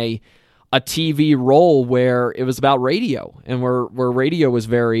acted in a TV role where it was about radio and where radio was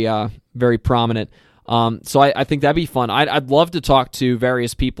very, very prominent. So I think that'd be fun. I'd love to talk to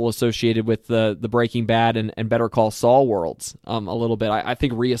various people associated with the Breaking Bad and Better Call Saul worlds a little bit. I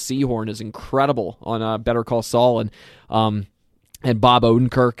think Rhea Seehorn is incredible on Better Call Saul, and Bob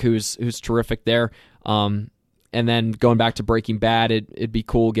Odenkirk, who's terrific there. And then going back to Breaking Bad, it'd be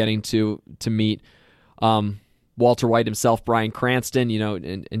cool getting to meet Walter White himself, Bryan Cranston,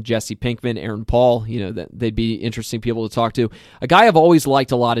 and Jesse Pinkman, Aaron Paul, that they'd be interesting people to talk to. A guy I've always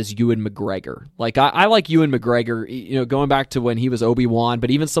liked a lot is Ewan McGregor. Like I like Ewan McGregor, going back to when he was Obi-Wan,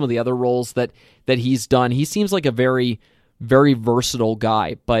 but even some of the other roles that he's done, he seems like a very, very versatile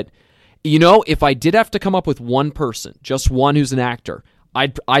guy. But if I did have to come up with one person, just one who's an actor,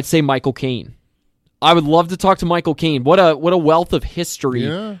 I'd say Michael Caine. I would love to talk to Michael Caine. What a wealth of history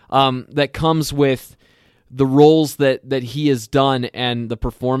that comes with the roles that he has done and the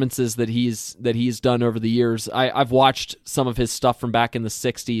performances that he's done over the years. I've watched some of his stuff from back in the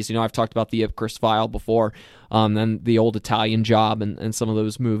 60s. I've talked about the Ipcress File before, and the Old Italian Job and some of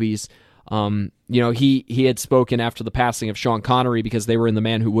those movies. He had spoken after the passing of Sean Connery because they were in The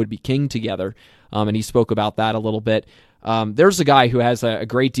Man Who Would Be King together, and he spoke about that a little bit. There's a guy who has a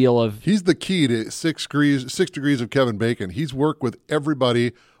great deal of... He's the key to 6 Degrees of Kevin Bacon. He's worked with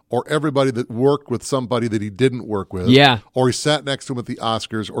everybody, or everybody that worked with somebody that he didn't work with. Yeah. Or he sat next to him at the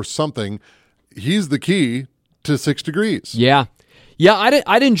Oscars or something. He's the key to 6 Degrees. Yeah. Yeah,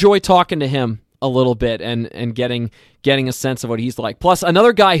 I'd enjoy talking to him a little bit and getting a sense of what he's like. Plus,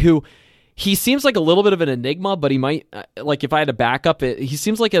 another guy who... He seems like a little bit of an enigma, but he might, like if I had to back up it, he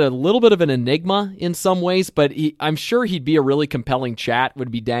seems like a little bit of an enigma in some ways, but I'm sure he'd be a really compelling chat, would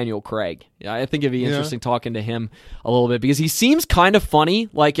be Daniel Craig. Yeah, I think it'd be interesting talking to him a little bit because he seems kind of funny,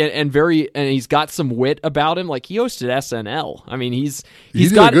 like, and he's got some wit about him. Like he hosted SNL. I mean, he's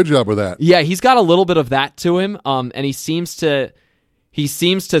got a good job with that. Yeah, he's got a little bit of that to him. And he seems to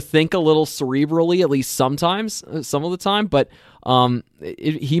think a little cerebrally, at least sometimes, some of the time, but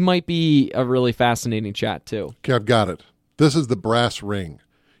he might be a really fascinating chat too. Okay, I've got it. This is the brass ring.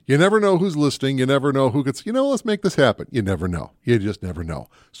 You never know who's listening. You never know who gets, let's make this happen. You never know. You just never know.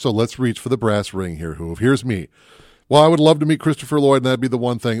 So let's reach for the brass ring here, Hoov. Here's me. Well, I would love to meet Christopher Lloyd, and that'd be the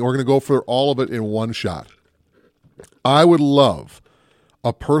one thing. We're going to go for all of it in one shot. I would love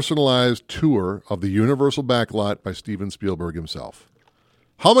a personalized tour of the Universal backlot by Steven Spielberg himself.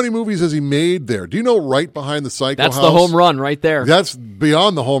 How many movies has he made there? Do you know right behind the Psycho House? That's the home run right there. That's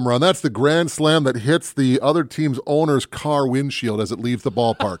beyond the home run. That's the grand slam that hits the other team's owner's car windshield as it leaves the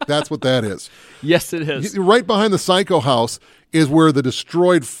ballpark. That's what that is. Yes, it is. Right behind the Psycho House is where the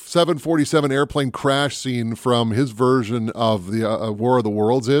destroyed 747 airplane crash scene from his version of the War of the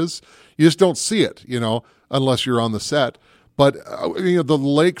Worlds is. You just don't see it, unless you're on the set. But, the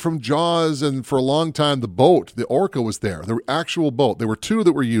lake from Jaws, and for a long time, the boat, the Orca was there, the actual boat. There were 2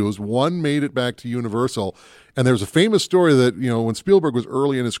 that were used. One made it back to Universal. And there's a famous story that, when Spielberg was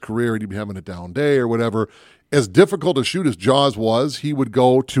early in his career, he'd be having a down day or whatever. As difficult to shoot as Jaws was, he would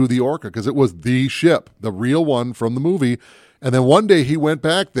go to the Orca because it was the ship, the real one from the movie. And then one day he went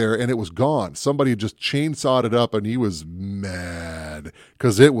back there and it was gone. Somebody just chainsawed it up and he was mad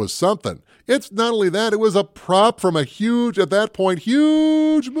because it was something. It's not only that, it was a prop from a huge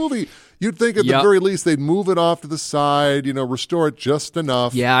movie. You'd think at the very least they'd move it off to the side, restore it just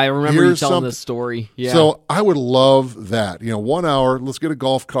enough. Yeah, I remember you telling this story. Yeah. So I would love that. 1 hour, let's get a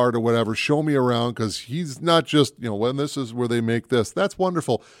golf cart or whatever, show me around because he's not just, when this is where they make this. That's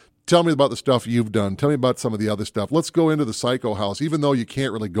wonderful. Tell me about the stuff you've done. Tell me about some of the other stuff. Let's go into the Psycho House, even though you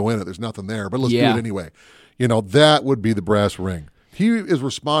can't really go in it. There's nothing there, but let's do it anyway. That would be the brass ring. He is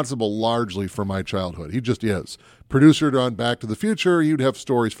responsible largely for my childhood. He just is. Producer on Back to the Future, you'd have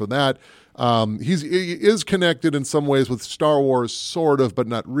stories for that. He is connected in some ways with Star Wars, sort of, but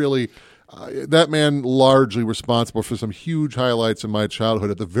not really. That man largely responsible for some huge highlights in my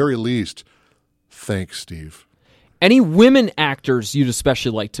childhood. At the very least, thanks, Steve. Any women actors you'd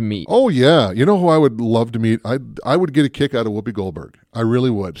especially like to meet? Oh, yeah. You know who I would love to meet? I would get a kick out of Whoopi Goldberg. I really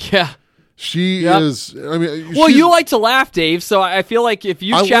would. Yeah. She Yep. is. I mean, Well, she's- you like to laugh, Dave, so I feel like if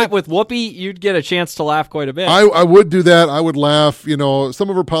you I chat like- with Whoopi, you'd get a chance to laugh quite a bit. I would do that. I would laugh. You know, some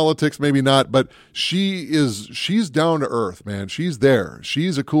of her politics, maybe not, but she's down to earth, man. She's there.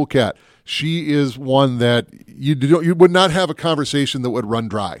 She's a cool cat. She is one that you would not have a conversation that would run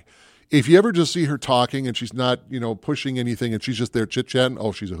dry. If you ever just see her talking and she's not, pushing anything and she's just there chit-chatting,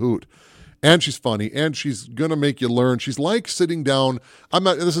 oh, she's a hoot. And she's funny, and she's going to make you learn. She's like sitting down.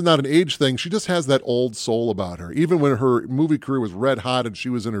 This is not an age thing. She just has that old soul about her. Even when her movie career was red hot and she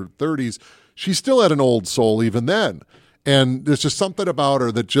was in her 30s, she still had an old soul even then. And there's just something about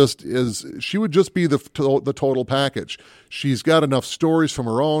her that just is, she would just be the total package. She's got enough stories from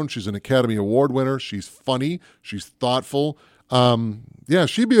her own. She's an Academy Award winner. She's funny. She's thoughtful. Yeah,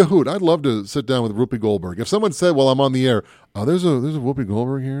 she'd be a hoot. I'd love to sit down with Whoopi Goldberg. If someone said, "Well, I'm on the air. There's a Whoopi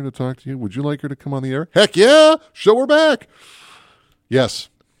Goldberg here to talk to you. Would you like her to come on the air?" Heck yeah, show her back. Yes,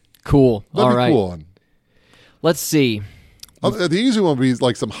 Cool. that'd All be right. cool. Let's see. The easy one would be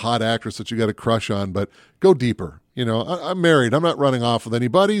like some hot actress that you got a crush on, but go deeper. I'm married. I'm not running off with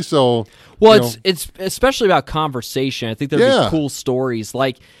anybody, so. Well, it's especially about conversation. I think there'd Yeah. be cool stories.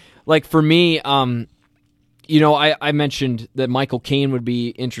 Like for me, I mentioned that Michael Caine would be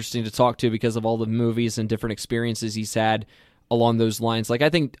interesting to talk to because of all the movies and different experiences he's had along those lines. Like I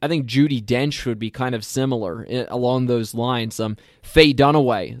think Judi Dench would be kind of similar along those lines. Faye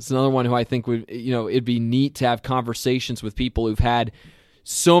Dunaway is another one who I think would, it'd be neat to have conversations with people who've had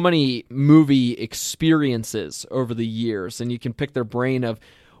so many movie experiences over the years, and you can pick their brain of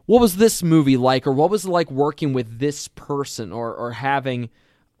what was this movie like, or what was it like working with this person, or having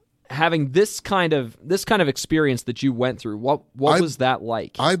this kind of experience that you went through. What was that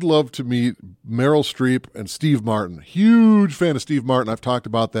like? I'd love to meet Meryl Streep and Steve Martin. Huge fan of Steve Martin. I've talked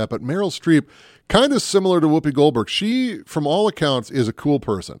about that. But Meryl Streep, kind of similar to Whoopi Goldberg. She, from all accounts, is a cool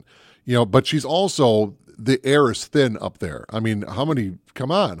person. But she's also, the air is thin up there. I mean, when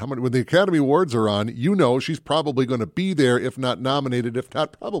the Academy Awards are on, she's probably going to be there, if not nominated, if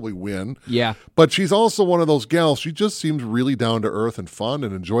not probably win. Yeah. But she's also one of those gals. She just seems really down to earth and fun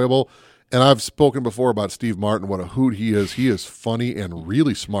and enjoyable. And I've spoken before about Steve Martin, what a hoot he is. He is funny and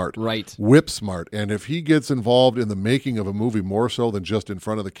really smart. Right. Whip smart. And if he gets involved in the making of a movie more so than just in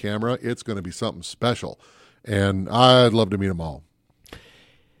front of the camera, it's going to be something special. And I'd love to meet them all.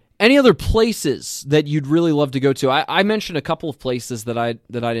 Any other places that you'd really love to go to? I mentioned a couple of places that I'd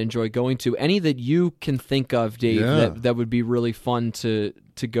enjoy going to. Any that you can think of, Dave, that would be really fun to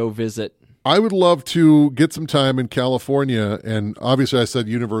go visit? I would love to get some time in California, and obviously I said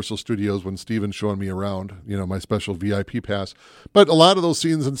Universal Studios when Steven's showing me around, my special VIP pass. But a lot of those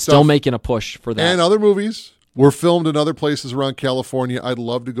scenes and stuff. Still making a push for that. And other movies were filmed in other places around California. I'd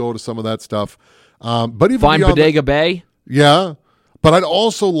love to go to some of that stuff. But even Find Bodega Bay? Yeah. But I'd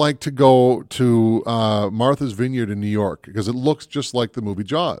also like to go to Martha's Vineyard in New York because it looks just like the movie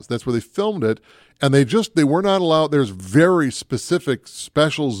Jaws. That's where they filmed it, and they were not allowed. There's very specific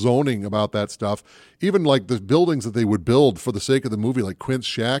special zoning about that stuff. Even like the buildings that they would build for the sake of the movie, like Quint's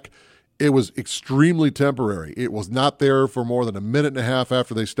Shack, it was extremely temporary. It was not there for more than a minute and a half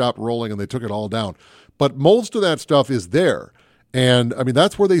after they stopped rolling and they took it all down. But most of that stuff is there, and I mean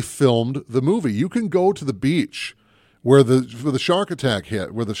that's where they filmed the movie. You can go to the beach where the shark attack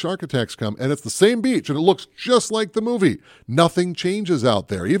hit, where the shark attacks come, and it's the same beach, and it looks just like the movie. Nothing changes out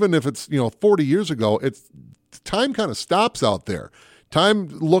there. Even if it's 40 years ago, time kind of stops out there.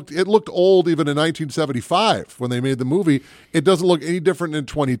 It looked old even in 1975 when they made the movie. It doesn't look any different in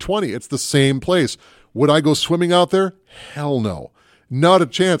 2020. It's the same place. Would I go swimming out there? Hell no. Not a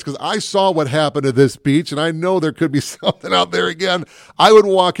chance, because I saw what happened at this beach, and I know there could be something out there again. I would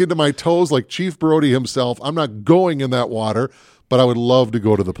walk into my toes like Chief Brody himself. I'm not going in that water, but I would love to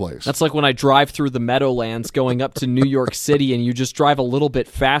go to the place. That's like when I drive through the Meadowlands going up to New York City, and you just drive a little bit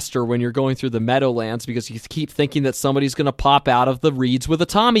faster when you're going through the Meadowlands because you keep thinking that somebody's going to pop out of the reeds with a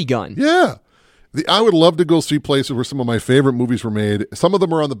Tommy gun. Yeah. I would love to go see places where some of my favorite movies were made. Some of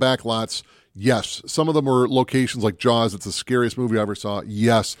them are on the back lots. Yes. Some of them were locations like Jaws. It's the scariest movie I ever saw.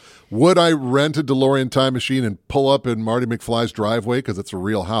 Yes. Would I rent a DeLorean time machine and pull up in Marty McFly's driveway because it's a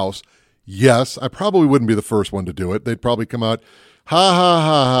real house? Yes. I probably wouldn't be the first one to do it. They'd probably come out, ha, ha,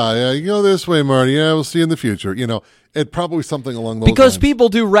 ha, ha. Yeah, you go this way, Marty. Yeah, we'll see you in the future. It'd probably something along those lines. Because people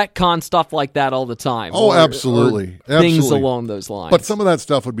do retcon stuff like that all the time. Oh, absolutely. Things Absolutely. along those lines. But some of that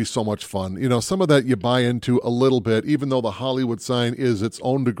stuff would be so much fun. Some of that you buy into a little bit, even though the Hollywood sign is its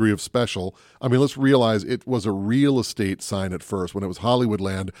own degree of special. I mean, let's realize it was a real estate sign at first when it was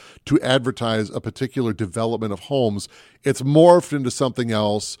Hollywoodland to advertise a particular development of homes. It's morphed into something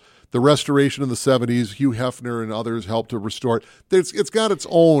else. The restoration in the 70s, Hugh Hefner and others helped to restore it. It's got its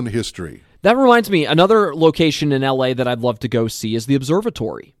own history. That reminds me, another location in LA that I'd love to go see is the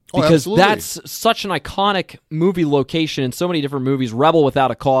Observatory. Because that's such an iconic movie location in so many different movies, Rebel Without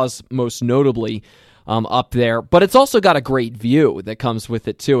a Cause most notably up there. But it's also got a great view that comes with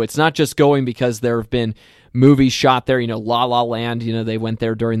it, too. It's not just going because there have been movies shot there, La La Land, they went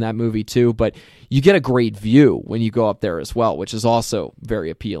there during that movie, too. But you get a great view when you go up there as well, which is also very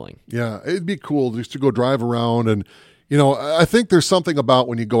appealing. Yeah, it'd be cool just to go drive around and I think there's something about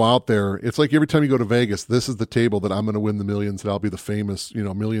when you go out there, it's like every time you go to Vegas, this is the table that I'm going to win the millions, that I'll be the famous,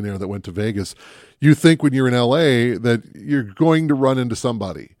 millionaire that went to Vegas. You think when you're in LA that you're going to run into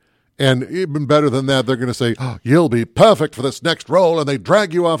somebody. And even better than that, they're going to say, you'll be perfect for this next role. And they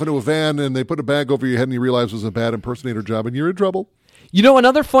drag you off into a van and they put a bag over your head and you realize it was a bad impersonator job and you're in trouble.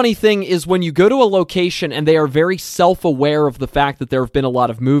 Another funny thing is when you go to a location and they are very self-aware of the fact that there have been a lot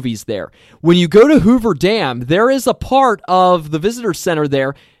of movies there. When you go to Hoover Dam, there is a part of the visitor center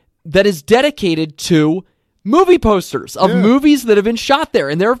there that is dedicated to movie posters of movies that have been shot there.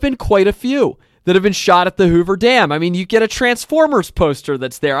 And there have been quite a few that have been shot at the Hoover Dam. I mean, you get a Transformers poster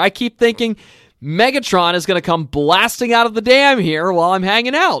that's there. I keep thinking Megatron is going to come blasting out of the dam here while I'm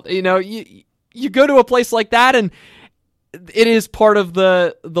hanging out. You go to a place like that and it is part of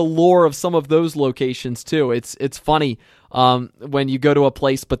the lore of some of those locations too. It's funny when you go to a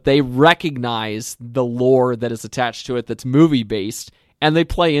place, but they recognize the lore that is attached to it that's movie based, and they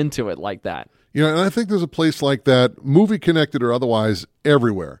play into it like that. And I think there's a place like that, movie connected or otherwise,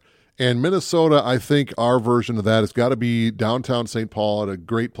 everywhere. And Minnesota, I think our version of that has got to be downtown St. Paul at a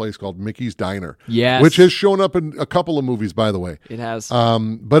great place called Mickey's Diner. Yes. Which has shown up in a couple of movies, by the way. It has.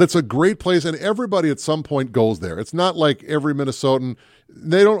 But it's a great place, and everybody at some point goes there. It's not like every Minnesotan.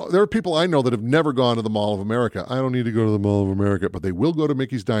 There are people I know that have never gone to the Mall of America. I don't need to go to the Mall of America, but they will go to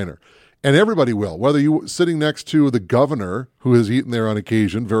Mickey's Diner. And everybody will, whether you're sitting next to the governor who has eaten there on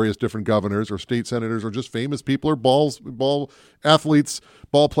occasion, various different governors or state senators or just famous people or ball athletes,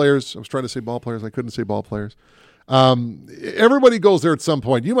 ball players. I was trying to say ball players. I couldn't say ball players. Everybody goes there at some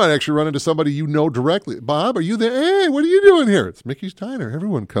point. You might actually run into somebody you know directly. Bob, are you there? Hey, what are you doing here? It's Mickey's Diner.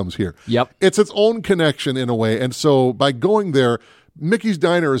 Everyone comes here. Yep. It's its own connection in a way. And so by going there, Mickey's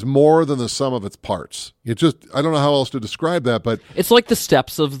Diner is more than the sum of its parts. I don't know how else to describe that, but it's like the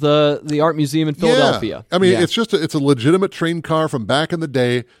steps of the art museum in Philadelphia. Yeah. I mean, it's a legitimate train car from back in the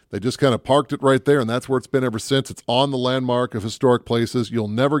day. They just kind of parked it right there, and that's where it's been ever since. It's on the landmark of historic places. You'll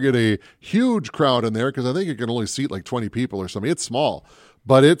never get a huge crowd in there because I think it can only seat like 20 people or something. It's small,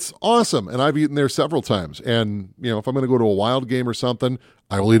 but it's awesome, and I've eaten there several times. And, if I'm going to go to a wild game or something,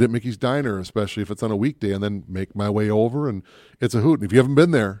 I will eat at Mickey's Diner, especially if it's on a weekday, and then make my way over, and it's a hoot. And if you haven't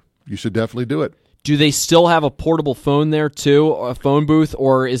been there, you should definitely do it. Do they still have a portable phone there too, a phone booth,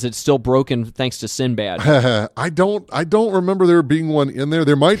 or is it still broken thanks to Sinbad? I don't remember there being one in there.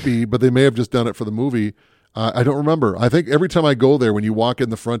 There might be, but they may have just done it for the movie. I don't remember. I think every time I go there, when you walk in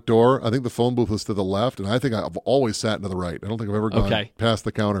the front door, I think the phone booth is to the left, and I think I've always sat to the right. I don't think I've ever gone past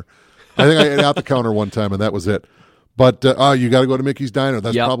the counter. I think I ate at the counter one time, and that was it. But you got to go to Mickey's Diner.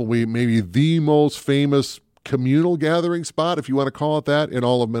 That's probably maybe the most famous communal gathering spot, if you want to call it that, in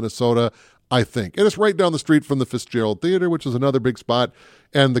all of Minnesota, I think. And it's right down the street from the Fitzgerald Theater, which is another big spot,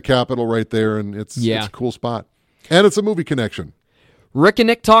 and the Capitol right there, and it's a cool spot. And it's a movie connection. Rick and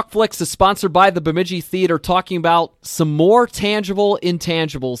Nick Talk Flicks is sponsored by the Bemidji Theater, talking about some more tangible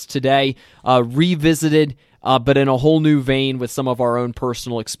intangibles today, revisited, but in a whole new vein with some of our own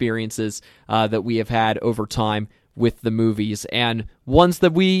personal experiences that we have had over time with the movies, and ones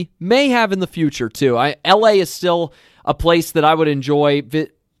that we may have in the future too. LA is still a place that I would enjoy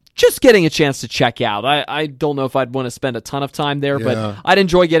just getting a chance to check out. I don't know if I'd want to spend a ton of time there, but I'd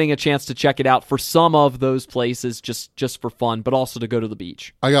enjoy getting a chance to check it out for some of those places just for fun, but also to go to the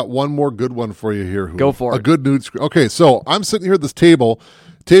beach. I got one more good one for you here. Go for it. A good nude screen. Okay, so I'm sitting here at this table.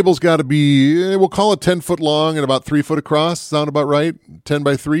 Table's got to be, we'll call it 10 foot long and about 3 foot across. Sound about right? 10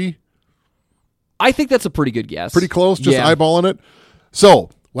 by 3? I think that's a pretty good guess. Pretty close, just eyeballing it. So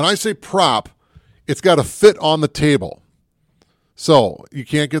when I say prop, it's got to fit on the table. So you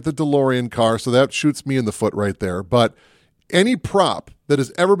can't get the DeLorean car, so that shoots me in the foot right there. But any prop that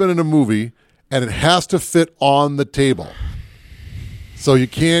has ever been in a movie, and it has to fit on the table. So you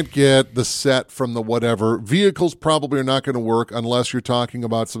can't get the set from the whatever. Vehicles probably are not going to work unless you're talking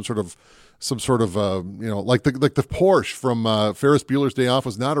about some sort of like the Porsche from Ferris Bueller's Day Off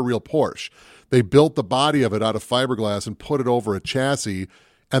was not a real Porsche. They built the body of it out of fiberglass and put it over a chassis,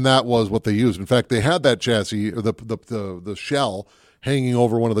 and that was what they used. In fact, they had that chassis, or the shell, hanging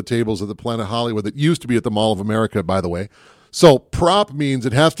over one of the tables at the Planet Hollywood that used to be at the Mall of America, by the way. So prop means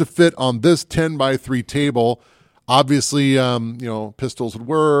it has to fit on this 10 by 3 table. Obviously, pistols would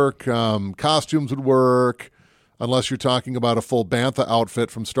work, costumes would work, unless you're talking about a full Bantha outfit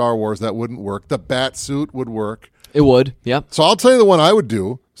from Star Wars, that wouldn't work. The bat suit would work. It would, yeah. So I'll tell you the one I would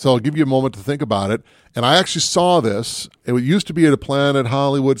do, so I'll give you a moment to think about it. And I actually saw this. It used to be at a Planet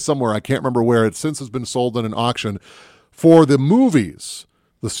Hollywood somewhere. I can't remember where. It since has been sold in an auction for the movies,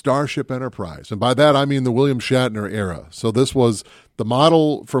 the Starship Enterprise. And by that, I mean the William Shatner era. So this was the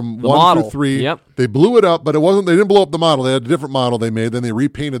model from 1 through 3. Yep. They blew it up, but they didn't blow up the model. They had a different model they made. Then they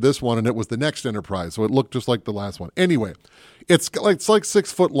repainted this one, and it was the next Enterprise. So it looked just like the last one. Anyway, it's like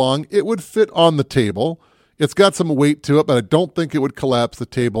 6 foot long. It would fit on the table. It's got some weight to it, but I don't think it would collapse the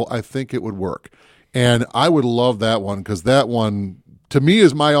table. I think it would work. And I would love that one because that one, to me,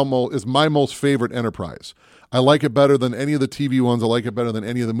 is my most favorite Enterprise. I like it better than any of the TV ones. I like it better than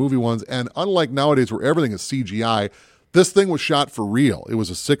any of the movie ones. And unlike nowadays where everything is CGI, this thing was shot for real. It was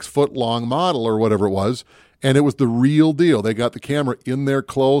a 6 foot long model or whatever it was, and it was the real deal. They got the camera in there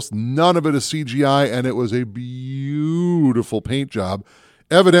close. None of it is CGI, and it was a beautiful paint job.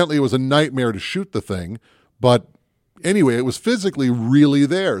 Evidently, it was a nightmare to shoot the thing, but anyway, it was physically really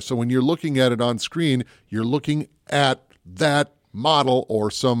there. So when you're looking at it on screen, you're looking at that model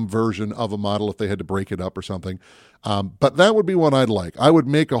or some version of a model if they had to break it up or something. But that would be one I'd like. I would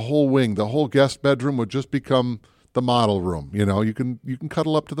make a whole wing. The whole guest bedroom would just become the model room. You know, you can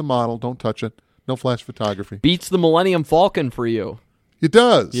cuddle up to the model. Don't touch it. No flash photography. Beats the Millennium Falcon for you. It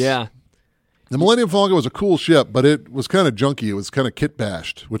does. Yeah. The Millennium Falcon was a cool ship, but it was kind of junky. It was kind of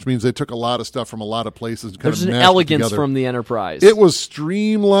kit-bashed, which means they took a lot of stuff from a lot of places. And There's an elegance from the Enterprise. It was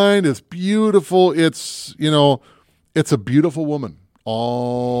streamlined. It's beautiful. It's a beautiful woman.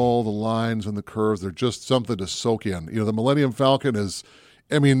 All the lines and the curves, they're just something to soak in. The Millennium Falcon is,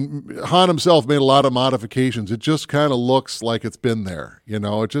 Han himself made a lot of modifications. It just kind of looks like it's been there.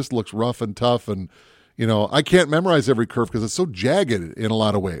 It just looks rough and tough and, I can't memorize every curve because it's so jagged in a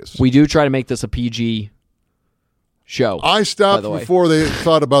lot of ways. We do try to make this a PG show. I stopped before they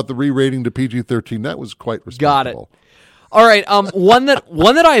thought about the re-rating to PG-13. That was quite respectable. Got it. All right. One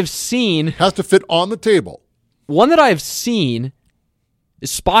that I've seen has to fit on the table. One that I've seen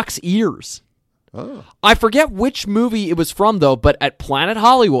is Spock's ears. Oh. I forget which movie it was from though, but at Planet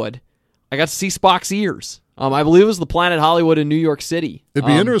Hollywood, I got to see Spock's ears. I believe it was the Planet Hollywood in New York City. It'd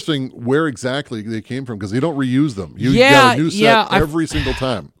be interesting where exactly they came from because they don't reuse them. You get a new set every single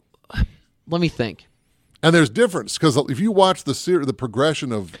time. Let me think. And there's difference because if you watch the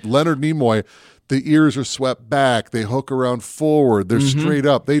progression of Leonard Nimoy, the ears are swept back. They hook around forward. They're straight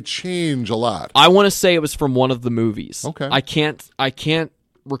up. They change a lot. I want to say it was from one of the movies. Okay. I can't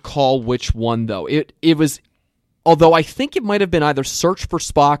recall which one though. It was. Although I think it might have been either Search for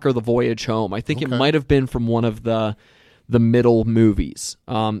Spock or The Voyage Home. I think it might have been from one of the middle movies.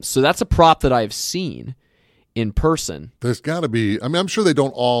 So that's a prop that I've seen in person. There's got to be. I'm sure they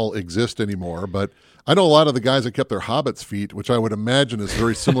don't all exist anymore, but I know a lot of the guys that kept their Hobbit's feet, which I would imagine is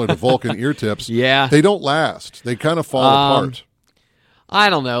very similar to Vulcan ear tips. Yeah. They don't last. They kind of fall apart. I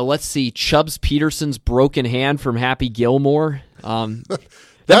don't know. Let's see. Chubbs Peterson's broken hand from Happy Gilmore.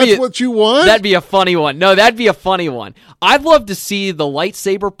 That's what you want? That'd be a funny one. No, that'd be a funny one. I'd love to see the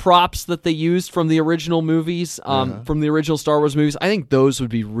lightsaber props that they used from the original movies, from the original Star Wars movies. I think those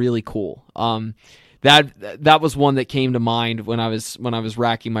would be really cool. That was one that came to mind when I was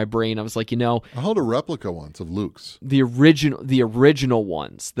racking my brain. I was like, I held a replica once of Luke's. The original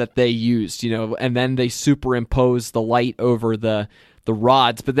ones that they used, and then they superimposed the light over the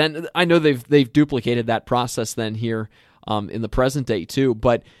rods. But then I know they've duplicated that process then here. In the present day too,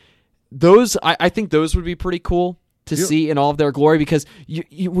 but those I think those would be pretty cool to see in all of their glory because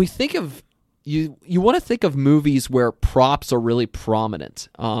you want to think of movies where props are really prominent,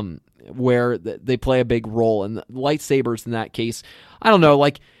 where they play a big role, and the lightsabers in that case, I don't know,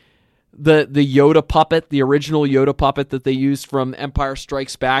 like the Yoda puppet, the original Yoda puppet that they used from Empire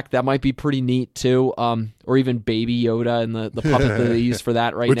Strikes Back, that might be pretty neat too, or even Baby Yoda and the puppet that they use for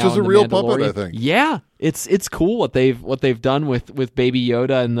that Which now. Which is a real puppet, I think. Yeah, it's cool what they've done with Baby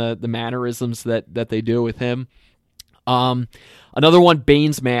Yoda and the mannerisms that they do with him. Another one,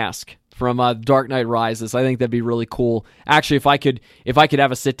 Bane's mask from Dark Knight Rises. I think that'd be really cool. Actually, if I could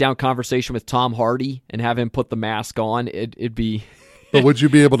have a sit down conversation with Tom Hardy and have him put the mask on, it'd be. But would you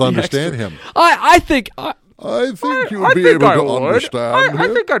be able to understand him? I think you would be able to understand him. I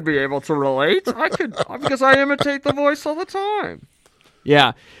think I'd be able to relate. I could because I imitate the voice all the time.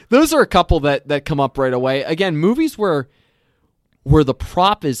 Yeah, those are a couple that come up right away. Again, movies where the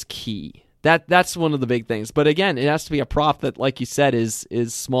prop is key. That's one of the big things. But again, it has to be a prop that, like you said, is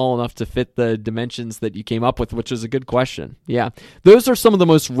small enough to fit the dimensions that you came up with, which is a good question. Yeah, those are some of the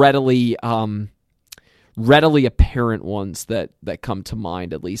most readily readily apparent ones that come to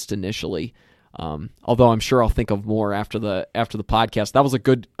mind, at least initially. Although I'm sure I'll think of more after the podcast. That was a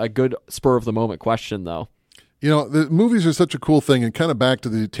good spur of the moment question, though. The movies are such a cool thing, and kind of back to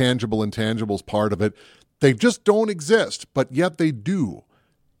the tangible intangibles part of it. They just don't exist, but yet they do.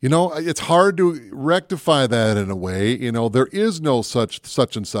 It's hard to rectify that in a way. There is no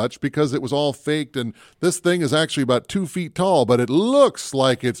such and such because it was all faked, and this thing is actually about 2 feet tall, but it looks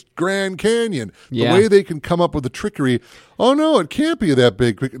like it's Grand Canyon. Yeah. The way they can come up with the trickery, oh no, it can't be that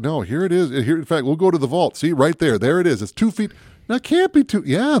big. No, here it is. Here, in fact, we'll go to the vault. See, right there. There it is. It's 2 feet. No, it can't be two.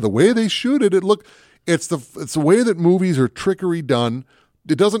 Yeah, the way they shoot it it's the way that movies are trickery done.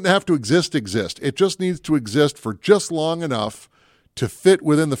 It doesn't have to exist. It just needs to exist for just long enough to fit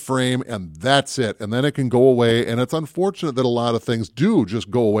within the frame, and that's it. And then it can go away, and it's unfortunate that a lot of things do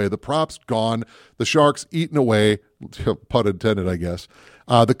just go away. The props gone, the sharks eaten away, pun intended, I guess.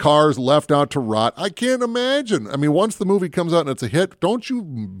 The cars left out to rot. I can't imagine. I mean, once the movie comes out and it's a hit, don't you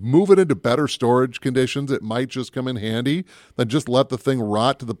move it into better storage conditions? It might just come in handy than just let the thing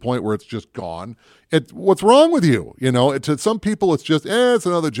rot to the point where it's just gone. What's wrong with you? To some people, it's just, it's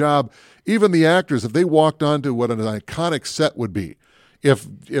another job. Even the actors, if they walked onto what an iconic set would be,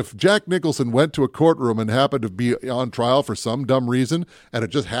 if Jack Nicholson went to a courtroom and happened to be on trial for some dumb reason, and it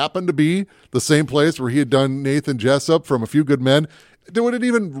just happened to be the same place where he had done Nathan Jessup from A Few Good Men, would it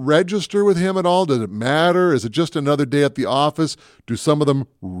even register with him at all? Does it matter? Is it just another day at the office? Do some of them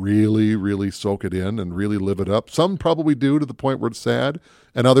really, really soak it in and really live it up? Some probably do to the point where it's sad,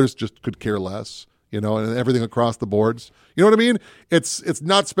 and others just could care less, and everything across the boards. You know what I mean? It's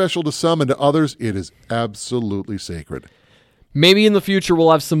not special to some, and to others, it is absolutely sacred. Maybe in the future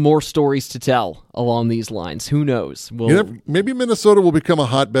we'll have some more stories to tell along these lines. Who knows? Maybe Minnesota will become a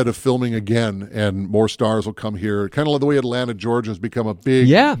hotbed of filming again, and more stars will come here. Kind of like the way Atlanta, Georgia has become a big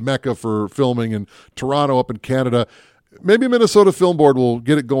mecca for filming, and Toronto up in Canada. Maybe Minnesota Film Board will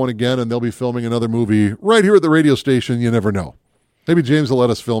get it going again, and they'll be filming another movie right here at the radio station. You never know. Maybe James will let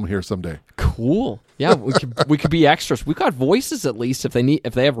us film here someday. Cool. Yeah, we could be extras. We've got voices at least. If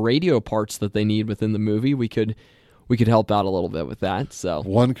they have radio parts that they need within the movie, we could help out a little bit with that. So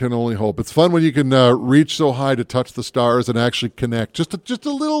one can only hope. It's fun when you can reach so high to touch the stars and actually connect. Just a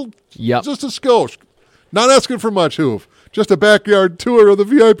little, just a skosh. Not asking for much, Hoov. Just a backyard tour of the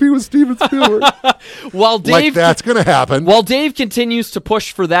VIP with Steven Spielberg. That's going to happen. While Dave continues to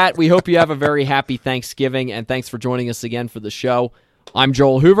push for that, we hope you have a very happy Thanksgiving, and thanks for joining us again for the show. I'm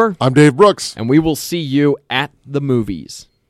Joel Hoover. I'm Dave Brooks. And we will see you at the movies.